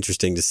kind of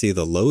interesting to see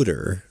the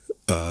loader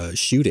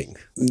shooting.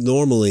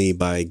 Normally,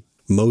 by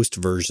most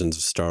versions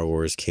of Star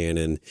Wars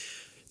canon,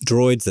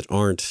 droids that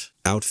aren't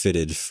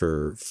outfitted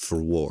for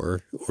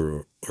war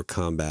or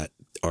combat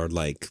are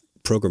like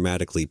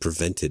programmatically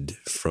prevented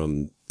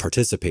from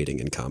participating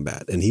in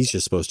combat. And he's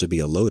just supposed to be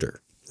a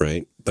loader,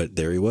 right? But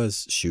there he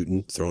was,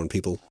 shooting, throwing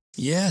people.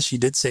 Yeah, she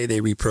did say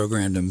they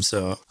reprogrammed him,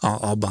 so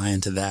I'll buy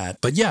into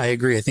that. But yeah, I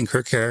agree. I think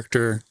her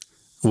character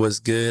was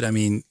good. I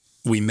mean,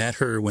 we met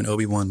her when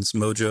Obi-Wan's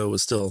mojo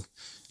was still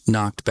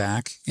knocked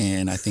back,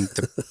 and I think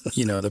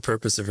the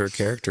purpose of her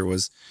character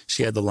was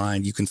she had the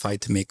line, "You can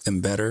fight to make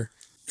them better."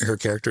 Her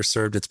character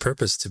served its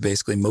purpose to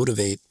basically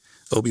motivate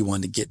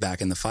Obi-Wan to get back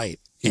in the fight.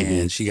 Mm-hmm.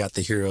 And she got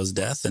the hero's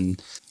death, and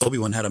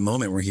Obi-Wan had a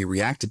moment where he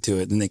reacted to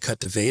it. Then they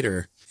cut to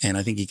Vader, and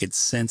I think he could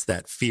sense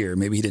that fear.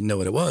 Maybe he didn't know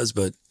what it was,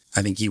 but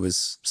I think he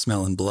was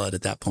smelling blood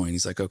at that point.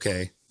 He's like,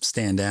 okay,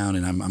 stand down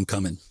and I'm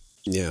coming.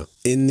 Yeah.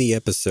 In the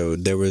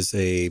episode, there was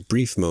a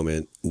brief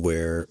moment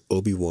where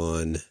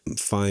Obi-Wan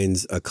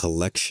finds a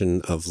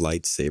collection of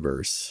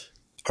lightsabers.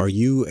 Are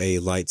you a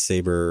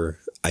lightsaber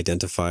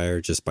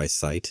identifier just by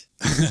sight?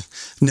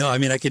 No, I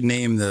mean, I could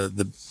name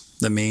the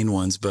main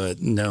ones, but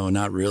no,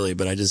 not really.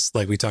 But I just,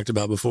 like we talked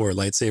about before,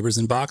 lightsabers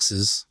in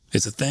boxes.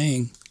 It's a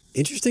thing.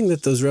 Interesting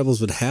that those rebels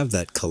would have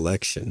that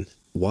collection.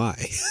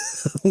 Why?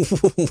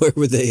 Where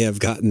would they have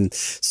gotten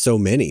so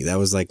many? That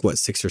was like,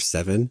 6 or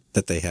 7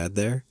 that they had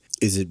there?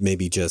 Is it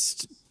maybe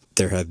just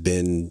there have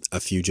been a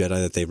few Jedi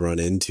that they've run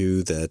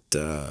into that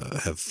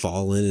have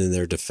fallen in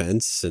their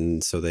defense,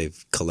 and so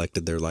they've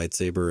collected their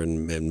lightsaber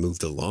and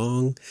moved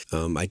along?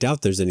 I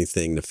doubt there's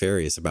anything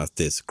nefarious about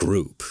this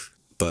group,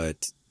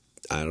 but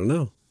I don't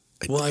know.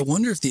 Well, I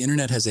wonder if the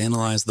internet has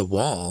analyzed the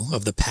wall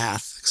of the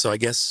path. So I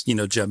guess,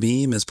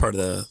 Jabim is part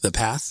of the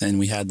path, and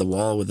we had the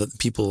wall with the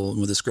people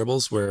with the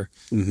scribbles where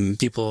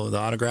people, the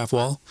autograph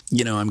wall.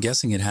 I'm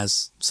guessing it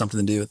has something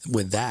to do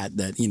with that,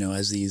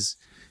 as these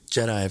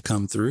Jedi have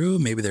come through,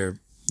 maybe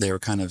they were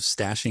kind of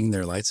stashing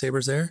their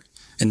lightsabers there,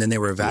 and then they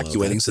were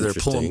evacuating. So they're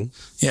pull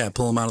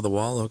them out of the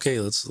wall. Okay,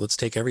 let's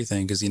take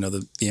everything, because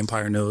the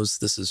Empire knows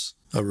this is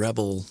a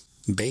rebel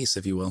base,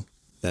 if you will.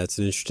 That's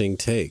an interesting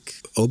take.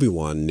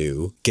 Obi-Wan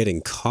knew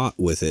getting caught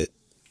with it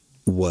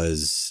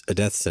was a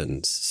death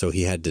sentence, so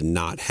he had to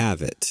not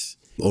have it,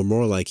 or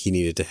more like he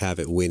needed to have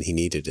it when he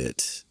needed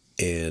it.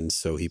 And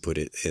so he put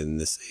it in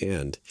the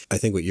sand. I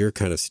think what you're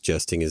kind of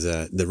suggesting is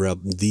that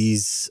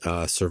these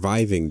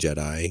surviving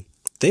Jedi,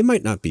 they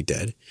might not be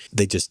dead.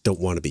 They just don't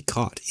want to be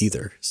caught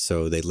either.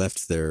 So they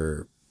left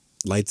their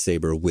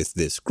lightsaber with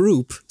this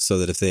group so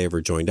that if they ever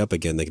joined up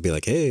again, they could be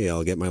like, hey,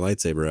 I'll get my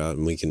lightsaber out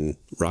and we can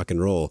rock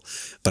and roll.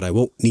 But I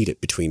won't need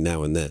it between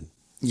now and then.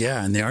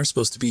 Yeah, and they are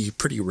supposed to be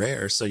pretty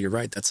rare. So you're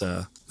right. That's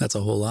a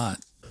whole lot.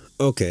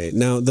 Okay,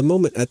 now the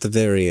moment at the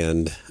very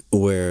end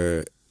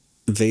where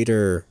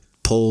Vader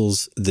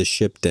pulls the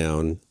ship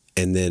down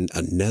and then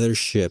another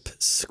ship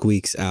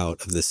squeaks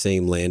out of the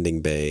same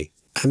landing bay.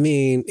 I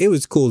mean, it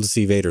was cool to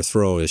see Vader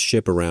throw his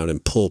ship around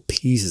and pull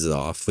pieces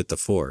off with the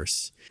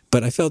Force.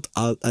 But I felt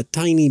a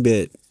tiny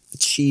bit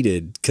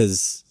cheated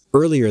because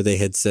earlier they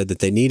had said that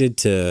they needed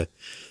to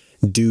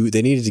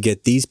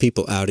get these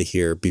people out of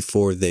here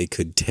before they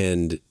could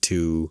tend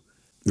to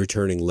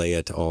returning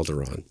Leia to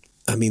Alderaan.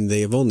 I mean,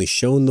 they have only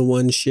shown the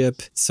one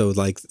ship, so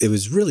it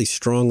was really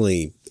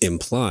strongly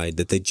implied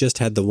that they just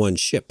had the one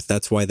ship.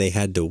 That's why they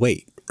had to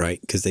wait,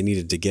 right? Because they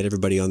needed to get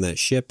everybody on that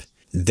ship.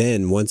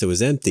 Then once it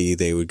was empty,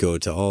 they would go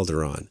to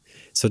Alderaan.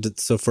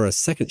 So for a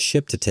second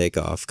ship to take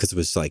off, because it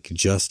was like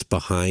just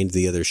behind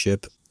the other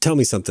ship, tell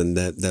me something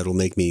that'll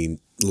make me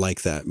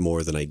like that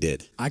more than I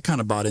did. I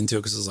kind of bought into it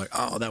because it was like,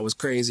 oh, that was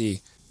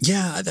crazy.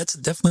 Yeah, that's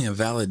definitely a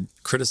valid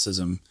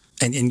criticism.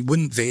 And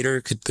wouldn't Vader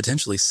could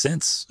potentially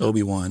sense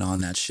Obi-Wan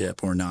on that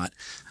ship or not?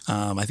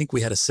 I think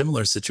we had a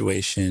similar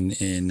situation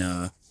in,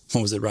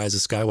 what was it, Rise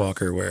of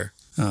Skywalker, where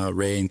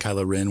Rey and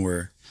Kylo Ren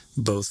were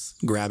both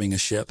grabbing a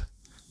ship.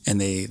 And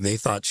they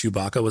thought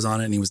Chewbacca was on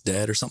it and he was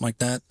dead or something like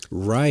that.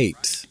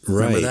 Right.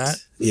 Remember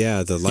that?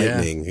 Yeah, the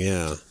lightning,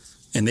 yeah.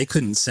 And they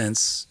couldn't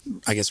sense,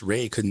 I guess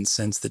Rey couldn't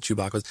sense that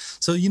Chewbacca was.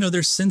 So,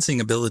 their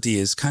sensing ability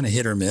is kind of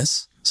hit or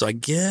miss. So I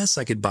guess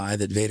I could buy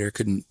that Vader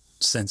couldn't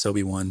sense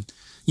Obi-Wan,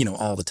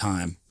 all the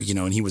time,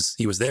 and he was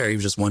there. He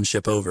was just one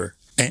ship over.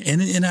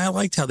 And I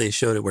liked how they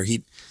showed it where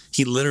he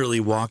literally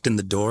walked in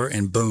the door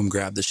and boom,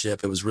 grabbed the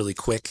ship. It was really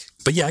quick.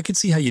 But yeah, I could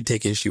see how you'd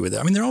take issue with it.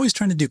 I mean, they're always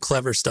trying to do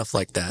clever stuff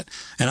like that.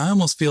 And I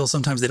almost feel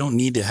sometimes they don't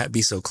need to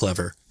be so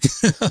clever.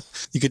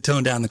 You could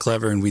tone down the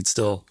clever and we'd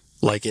still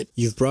like it.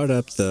 You've brought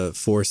up the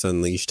Force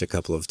Unleashed a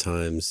couple of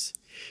times.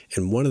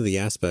 And one of the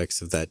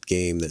aspects of that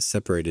game that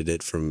separated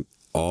it from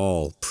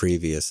all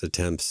previous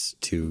attempts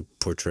to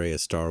portray a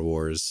Star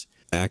Wars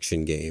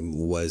action game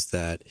was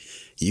that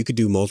you could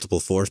do multiple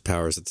force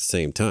powers at the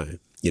same time.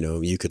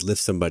 You could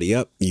lift somebody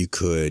up, you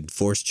could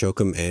force choke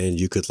them, and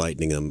you could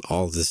lightning them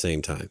all at the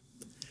same time.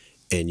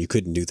 And you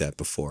couldn't do that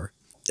before.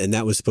 And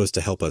that was supposed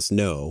to help us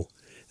know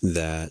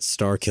that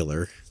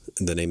Starkiller,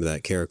 the name of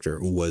that character,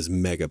 was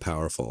mega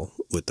powerful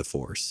with the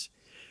Force.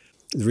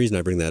 The reason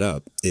I bring that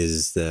up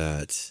is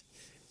that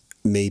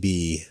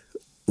maybe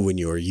when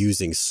you're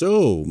using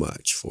so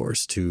much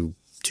Force to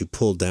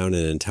pull down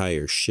an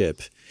entire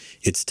ship,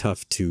 it's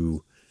tough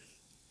to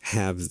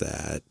have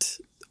that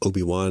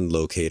Obi-Wan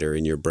locator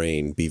in your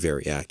brain be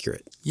very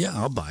accurate. Yeah,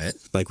 I'll buy it.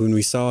 Like when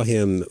we saw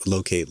him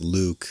locate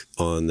Luke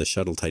on the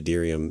shuttle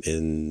Tidarium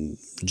in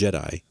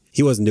Jedi,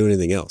 he wasn't doing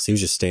anything else. He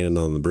was just standing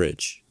on the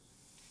bridge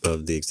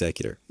of the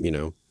Executor,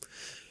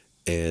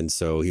 And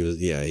so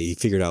he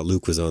figured out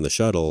Luke was on the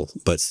shuttle,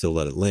 but still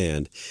let it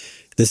land.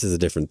 This is a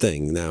different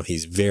thing. Now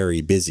he's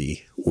very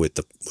busy with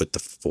the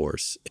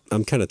Force.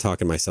 I'm kind of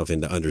talking myself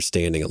into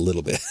understanding a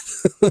little bit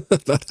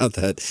about how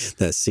that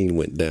scene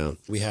went down.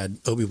 We had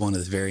Obi-Wan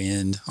at the very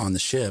end on the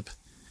ship,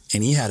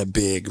 and he had a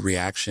big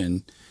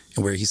reaction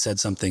where he said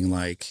something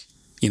like,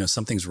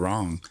 something's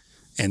wrong.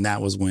 And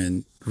that was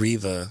when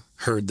Reva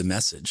heard the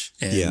message.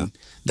 And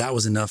that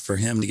was enough for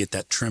him to get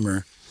that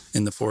tremor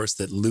in the Force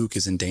that Luke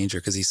is in danger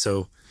because he's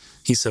so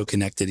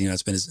connected.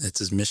 It's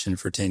his mission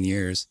for 10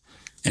 years.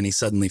 And he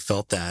suddenly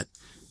felt that.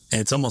 And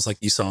it's almost like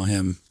you saw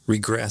him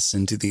regress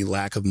into the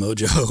lack of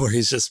mojo where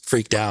he's just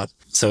freaked out.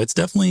 So it's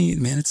definitely,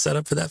 it's set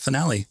up for that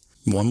finale.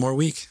 One more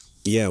week.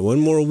 Yeah,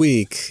 one more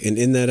week. And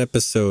in that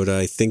episode,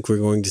 I think we're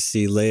going to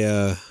see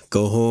Leia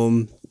go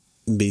home,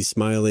 be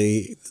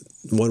smiley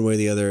one way or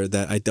the other.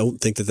 That I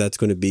don't think that's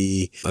going to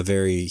be a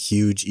very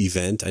huge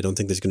event. I don't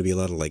think there's going to be a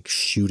lot of like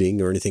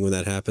shooting or anything when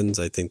that happens.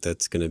 I think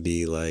that's going to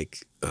be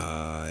like,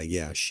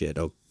 shit.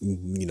 Oh,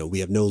 we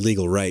have no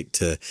legal right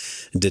to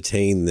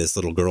detain this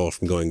little girl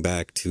from going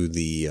back to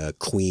the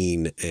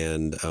queen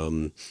and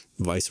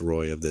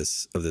viceroy of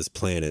this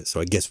planet.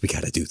 So I guess we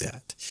got to do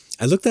that.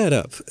 I looked that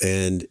up,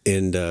 and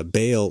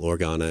Bail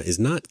Organa is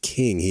not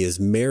king. He is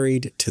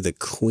married to the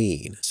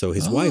queen. So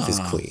his wife is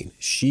queen.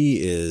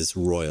 She is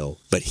royal,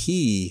 but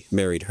he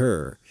married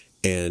her,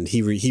 and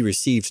he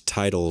received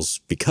titles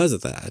because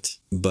of that,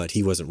 but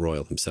he wasn't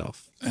royal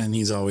himself. And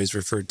he's always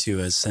referred to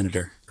as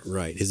senator.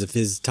 Right.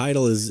 His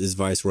title is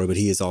viceroy, but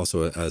he is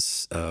also a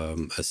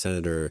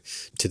senator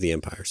to the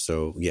empire.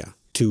 So yeah,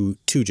 two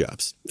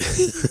jobs.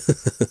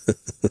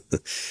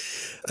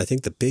 I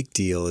think the big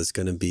deal is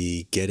going to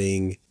be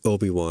getting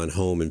Obi-Wan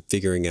home and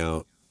figuring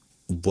out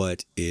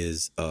what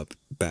is up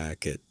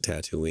back at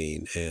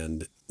Tatooine.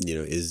 And,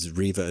 is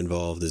Reva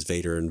involved? Is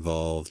Vader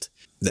involved?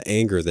 The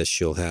anger that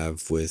she'll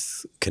have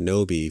with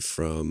Kenobi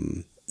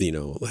from,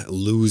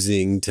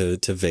 losing to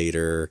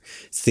Vader,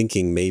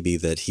 thinking maybe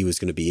that he was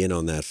going to be in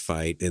on that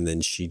fight, and then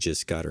she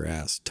just got her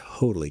ass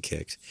totally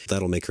kicked.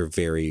 That'll make her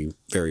very,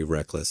 very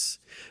reckless.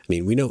 I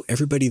mean, we know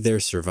everybody there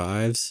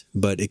survives,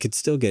 but it could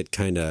still get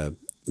kind of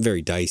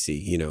very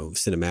dicey,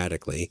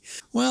 cinematically.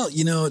 Well,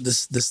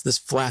 this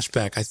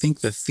flashback, I think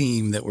the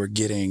theme that we're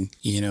getting,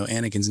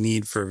 Anakin's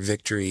need for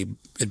victory,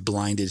 it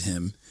blinded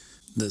him.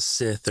 The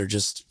Sith are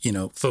just,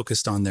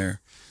 focused on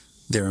their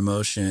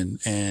emotion,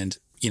 and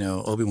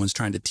Obi-Wan's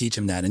trying to teach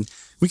him that. And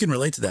we can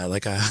relate to that.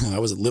 Like I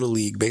was a little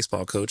league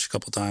baseball coach a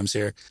couple times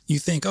here. You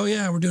think, oh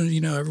yeah, we're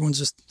doing, everyone's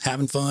just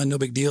having fun, no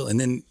big deal. And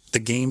then the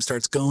game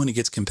starts going, it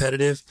gets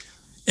competitive.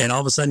 And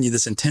all of a sudden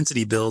this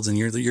intensity builds and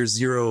you're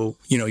zero,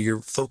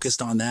 you're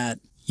focused on that,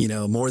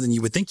 more than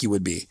you would think you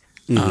would be.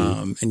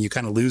 Mm-hmm. And you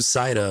kind of lose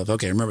sight of,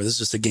 okay, remember, this is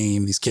just a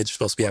game. These kids are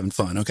supposed to be having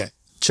fun. Okay,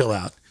 chill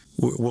out.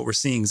 What we're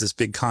seeing is this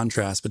big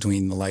contrast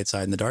between the light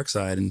side and the dark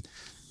side. And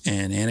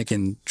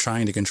Anakin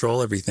trying to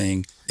control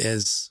everything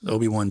as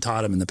Obi-Wan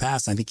taught him in the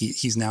past. I think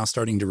he's now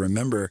starting to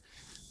remember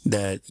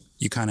that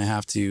you kind of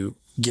have to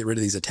get rid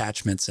of these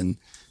attachments and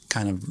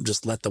kind of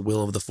just let the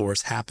will of the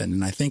Force happen.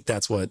 And I think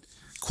that's what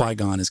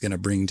Qui-Gon is going to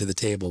bring to the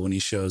table when he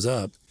shows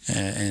up,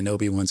 and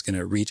Obi-Wan's going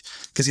to reach.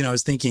 Because, I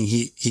was thinking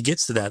he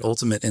gets to that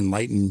ultimate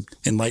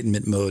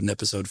enlightenment mode in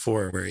episode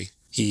 4 where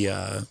he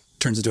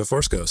turns into a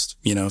Force ghost.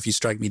 If you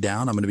strike me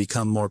down, I'm going to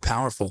become more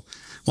powerful.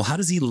 Well, how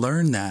does he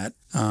learn that?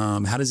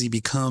 How does he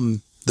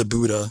become the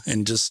Buddha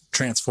and just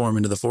transform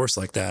into the Force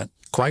like that?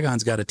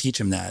 Qui-Gon's got to teach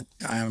him that.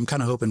 I'm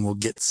kind of hoping we'll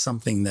get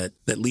something that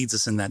leads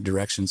us in that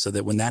direction so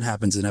that when that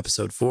happens in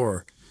episode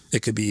 4,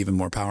 it could be even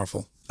more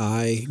powerful.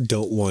 I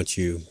don't want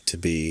you to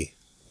be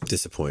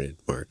disappointed,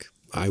 Mark.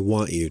 I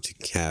want you to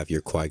have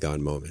your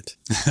Qui-Gon moment.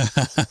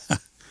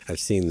 I've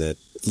seen that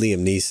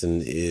Liam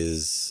Neeson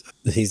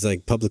he's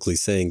like publicly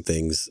saying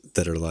things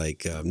that are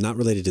like not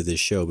related to this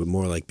show, but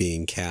more like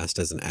being cast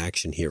as an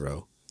action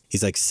hero.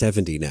 He's like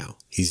 70 now.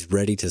 He's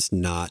ready to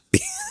not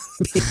be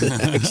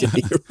an action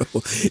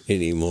hero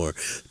anymore.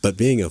 But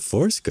being a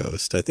Force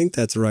ghost, I think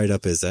that's right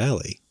up his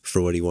alley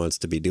for what he wants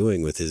to be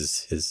doing with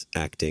his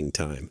acting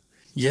time.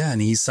 Yeah,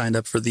 and he's signed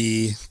up for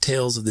the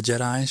Tales of the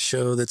Jedi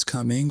show that's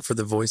coming for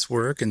the voice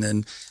work. And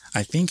then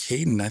I think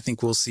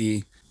we'll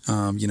see,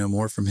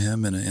 more from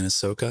him in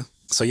Ahsoka.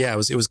 So yeah,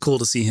 it was cool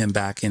to see him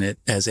back in it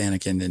as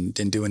Anakin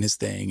and doing his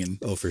thing. And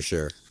oh, for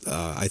sure.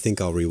 I think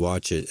I'll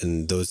rewatch it.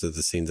 And those are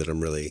the scenes that I'm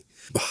really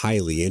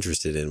highly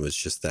interested in, was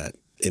just that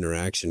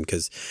interaction.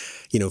 Because,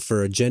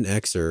 for a Gen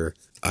Xer,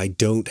 I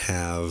don't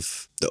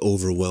have the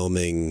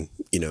overwhelming,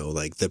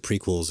 like the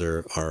prequels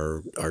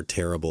are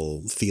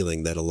terrible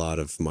feeling that a lot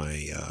of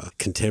my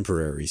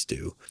contemporaries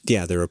do.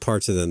 Yeah, there are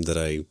parts of them that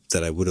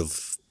I would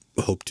have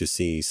hoped to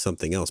see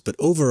something else. But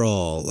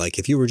overall, like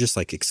if you were just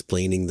like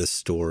explaining the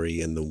story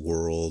and the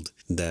world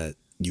that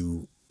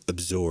you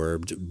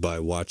absorbed by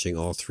watching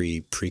all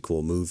 3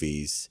 prequel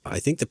movies, I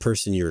think the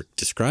person you're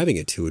describing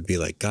it to would be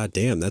like, God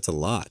damn, that's a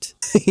lot.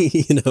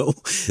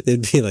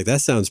 They'd be like,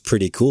 that sounds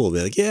pretty cool.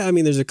 Be like, yeah, I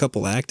mean, there's a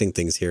couple acting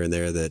things here and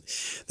there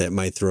that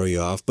might throw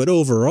you off, but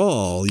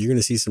overall, you're going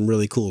to see some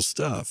really cool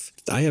stuff.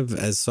 I have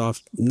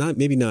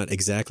maybe not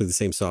exactly the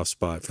same soft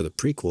spot for the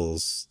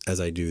prequels as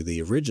I do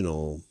the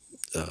original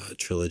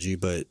trilogy,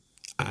 but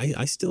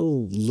I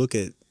still look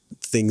at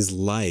things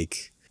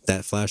like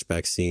that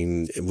flashback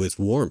scene with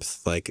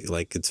warmth, like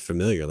it's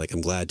familiar. Like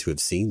I'm glad to have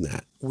seen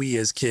that. We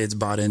as kids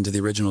bought into the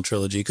original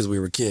trilogy because we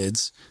were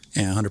kids,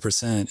 and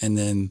 100%. And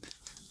then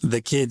the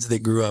kids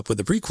that grew up with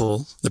the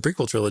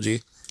prequel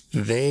trilogy,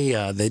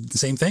 they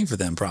same thing for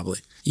them probably.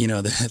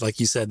 Like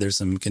you said, there's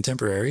some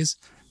contemporaries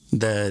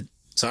that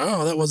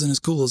that wasn't as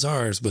cool as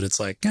ours, but it's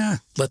like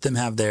let them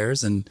have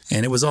theirs, and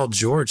it was all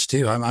George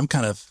too. I'm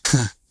kind of.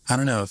 I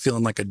don't know,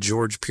 feeling like a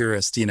George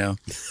purist,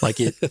 like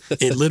it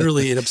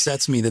literally, it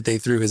upsets me that they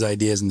threw his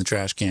ideas in the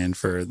trash can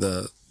for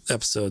the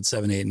episode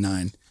 7, 8, and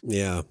 9.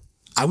 Yeah.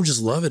 I would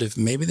just love it if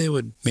maybe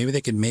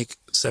they could make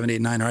 7, 8,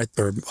 9,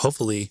 or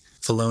hopefully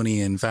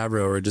Filoni and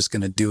Favreau are just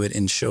going to do it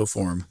in show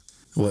form,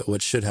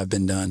 what should have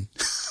been done.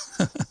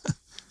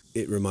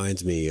 It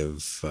reminds me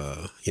of,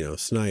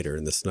 Snyder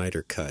and the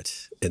Snyder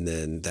Cut. And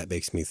then that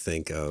makes me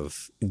think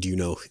of, do you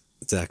know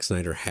Zack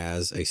Snyder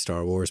has a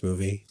Star Wars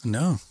movie?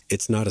 No.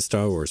 It's not a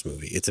Star Wars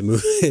movie. It's a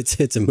movie.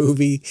 It's a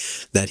movie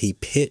that he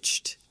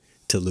pitched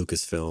to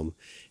Lucasfilm,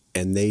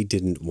 and they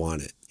didn't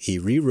want it. He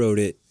rewrote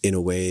it in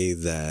a way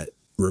that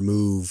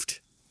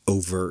removed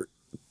overt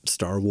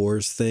Star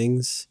Wars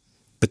things,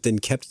 but then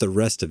kept the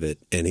rest of it,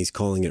 and he's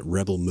calling it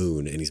Rebel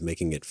Moon, and he's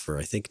making it for,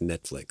 I think,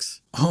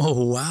 Netflix.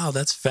 Oh, wow.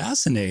 That's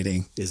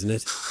fascinating. Isn't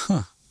it?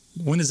 Huh.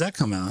 When does that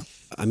come out?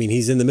 I mean,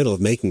 he's in the middle of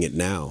making it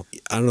now.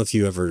 I don't know if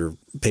you ever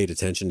paid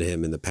attention to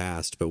him in the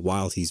past, but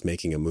while he's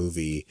making a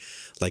movie,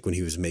 like when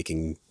he was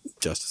making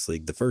Justice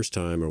League the first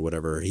time or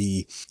whatever,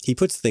 he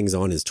puts things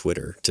on his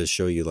Twitter to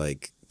show you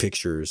like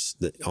pictures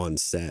that on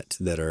set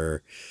that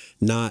are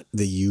not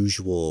the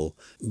usual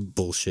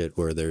bullshit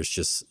where there's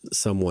just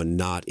someone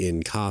not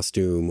in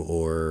costume,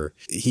 or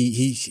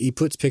he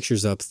puts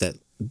pictures up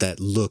that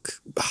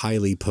look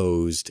highly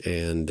posed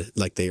and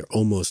like they're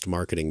almost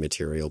marketing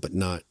material, but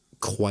not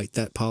quite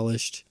that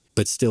polished,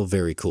 but still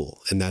very cool.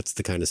 And that's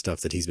the kind of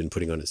stuff that he's been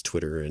putting on his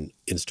Twitter and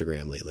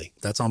Instagram lately.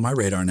 That's on my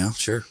radar now,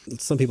 sure.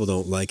 Some people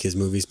don't like his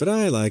movies, but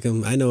I like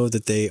them. I know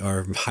that they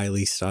are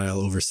highly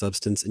style over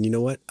substance, and you know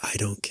what? I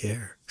don't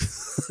care.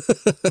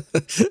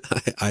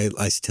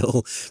 I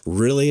still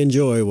really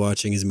enjoy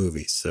watching his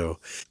movies. So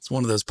it's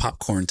one of those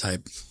popcorn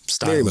type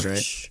styles,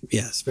 right?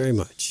 Yes, very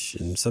much.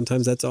 And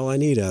sometimes that's all I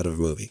need out of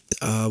a movie.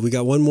 We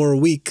got one more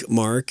week,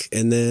 Mark,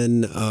 and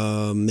then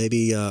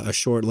maybe a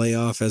short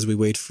layoff as we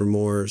wait for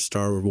more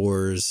Star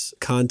Wars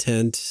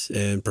content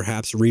and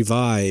perhaps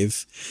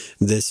revive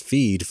this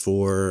feed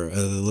for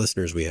the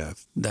listeners we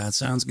have. That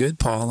sounds good,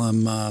 Paul.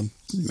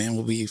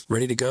 We'll be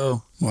ready to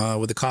go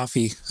with a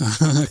coffee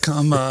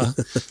come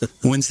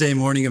Wednesday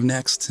morning of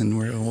next, and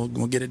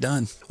we'll get it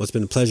done. Well, it's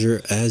been a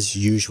pleasure, as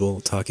usual,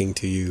 talking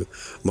to you,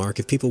 Mark.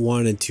 If people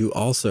wanted to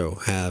also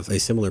have a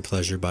similar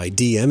pleasure by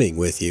DMing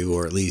with you,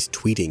 or at least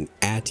tweeting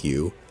at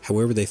you,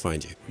 however they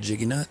find you.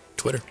 Jiggy Nut,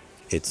 Twitter.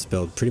 It's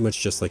spelled pretty much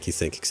just like you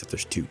think, except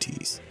there's 2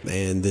 T's.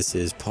 And this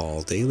is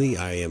Paul Daly.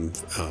 I am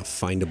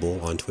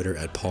findable on Twitter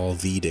at Paul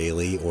V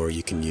Daly, or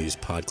you can use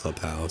Pod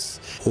Clubhouse,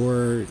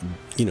 or,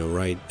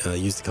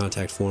 use the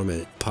contact form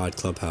at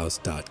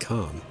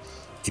podclubhouse.com.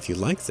 If you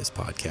like this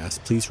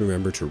podcast, please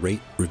remember to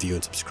rate, review,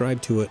 and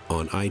subscribe to it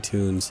on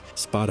iTunes,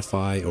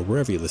 Spotify, or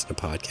wherever you listen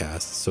to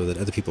podcasts so that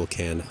other people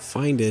can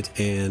find it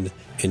and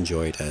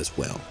enjoy it as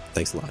well.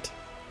 Thanks a lot.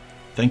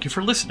 Thank you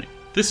for listening.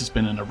 This has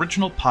been an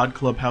original Pod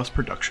Clubhouse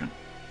production.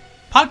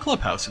 Pod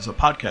Clubhouse is a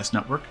podcast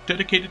network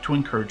dedicated to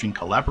encouraging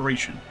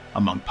collaboration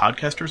among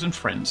podcasters and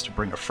friends to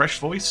bring a fresh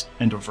voice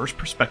and diverse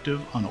perspective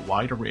on a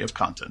wide array of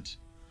content.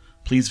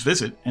 Please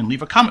visit and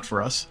leave a comment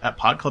for us at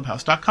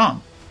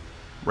podclubhouse.com.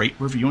 Rate,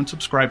 review, and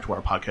subscribe to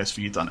our podcast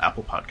feeds on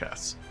Apple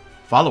Podcasts.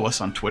 Follow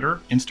us on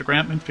Twitter,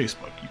 Instagram, and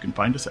Facebook. You can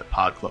find us at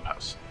Pod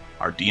Clubhouse.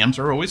 Our DMs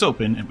are always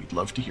open, and we'd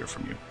love to hear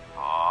from you.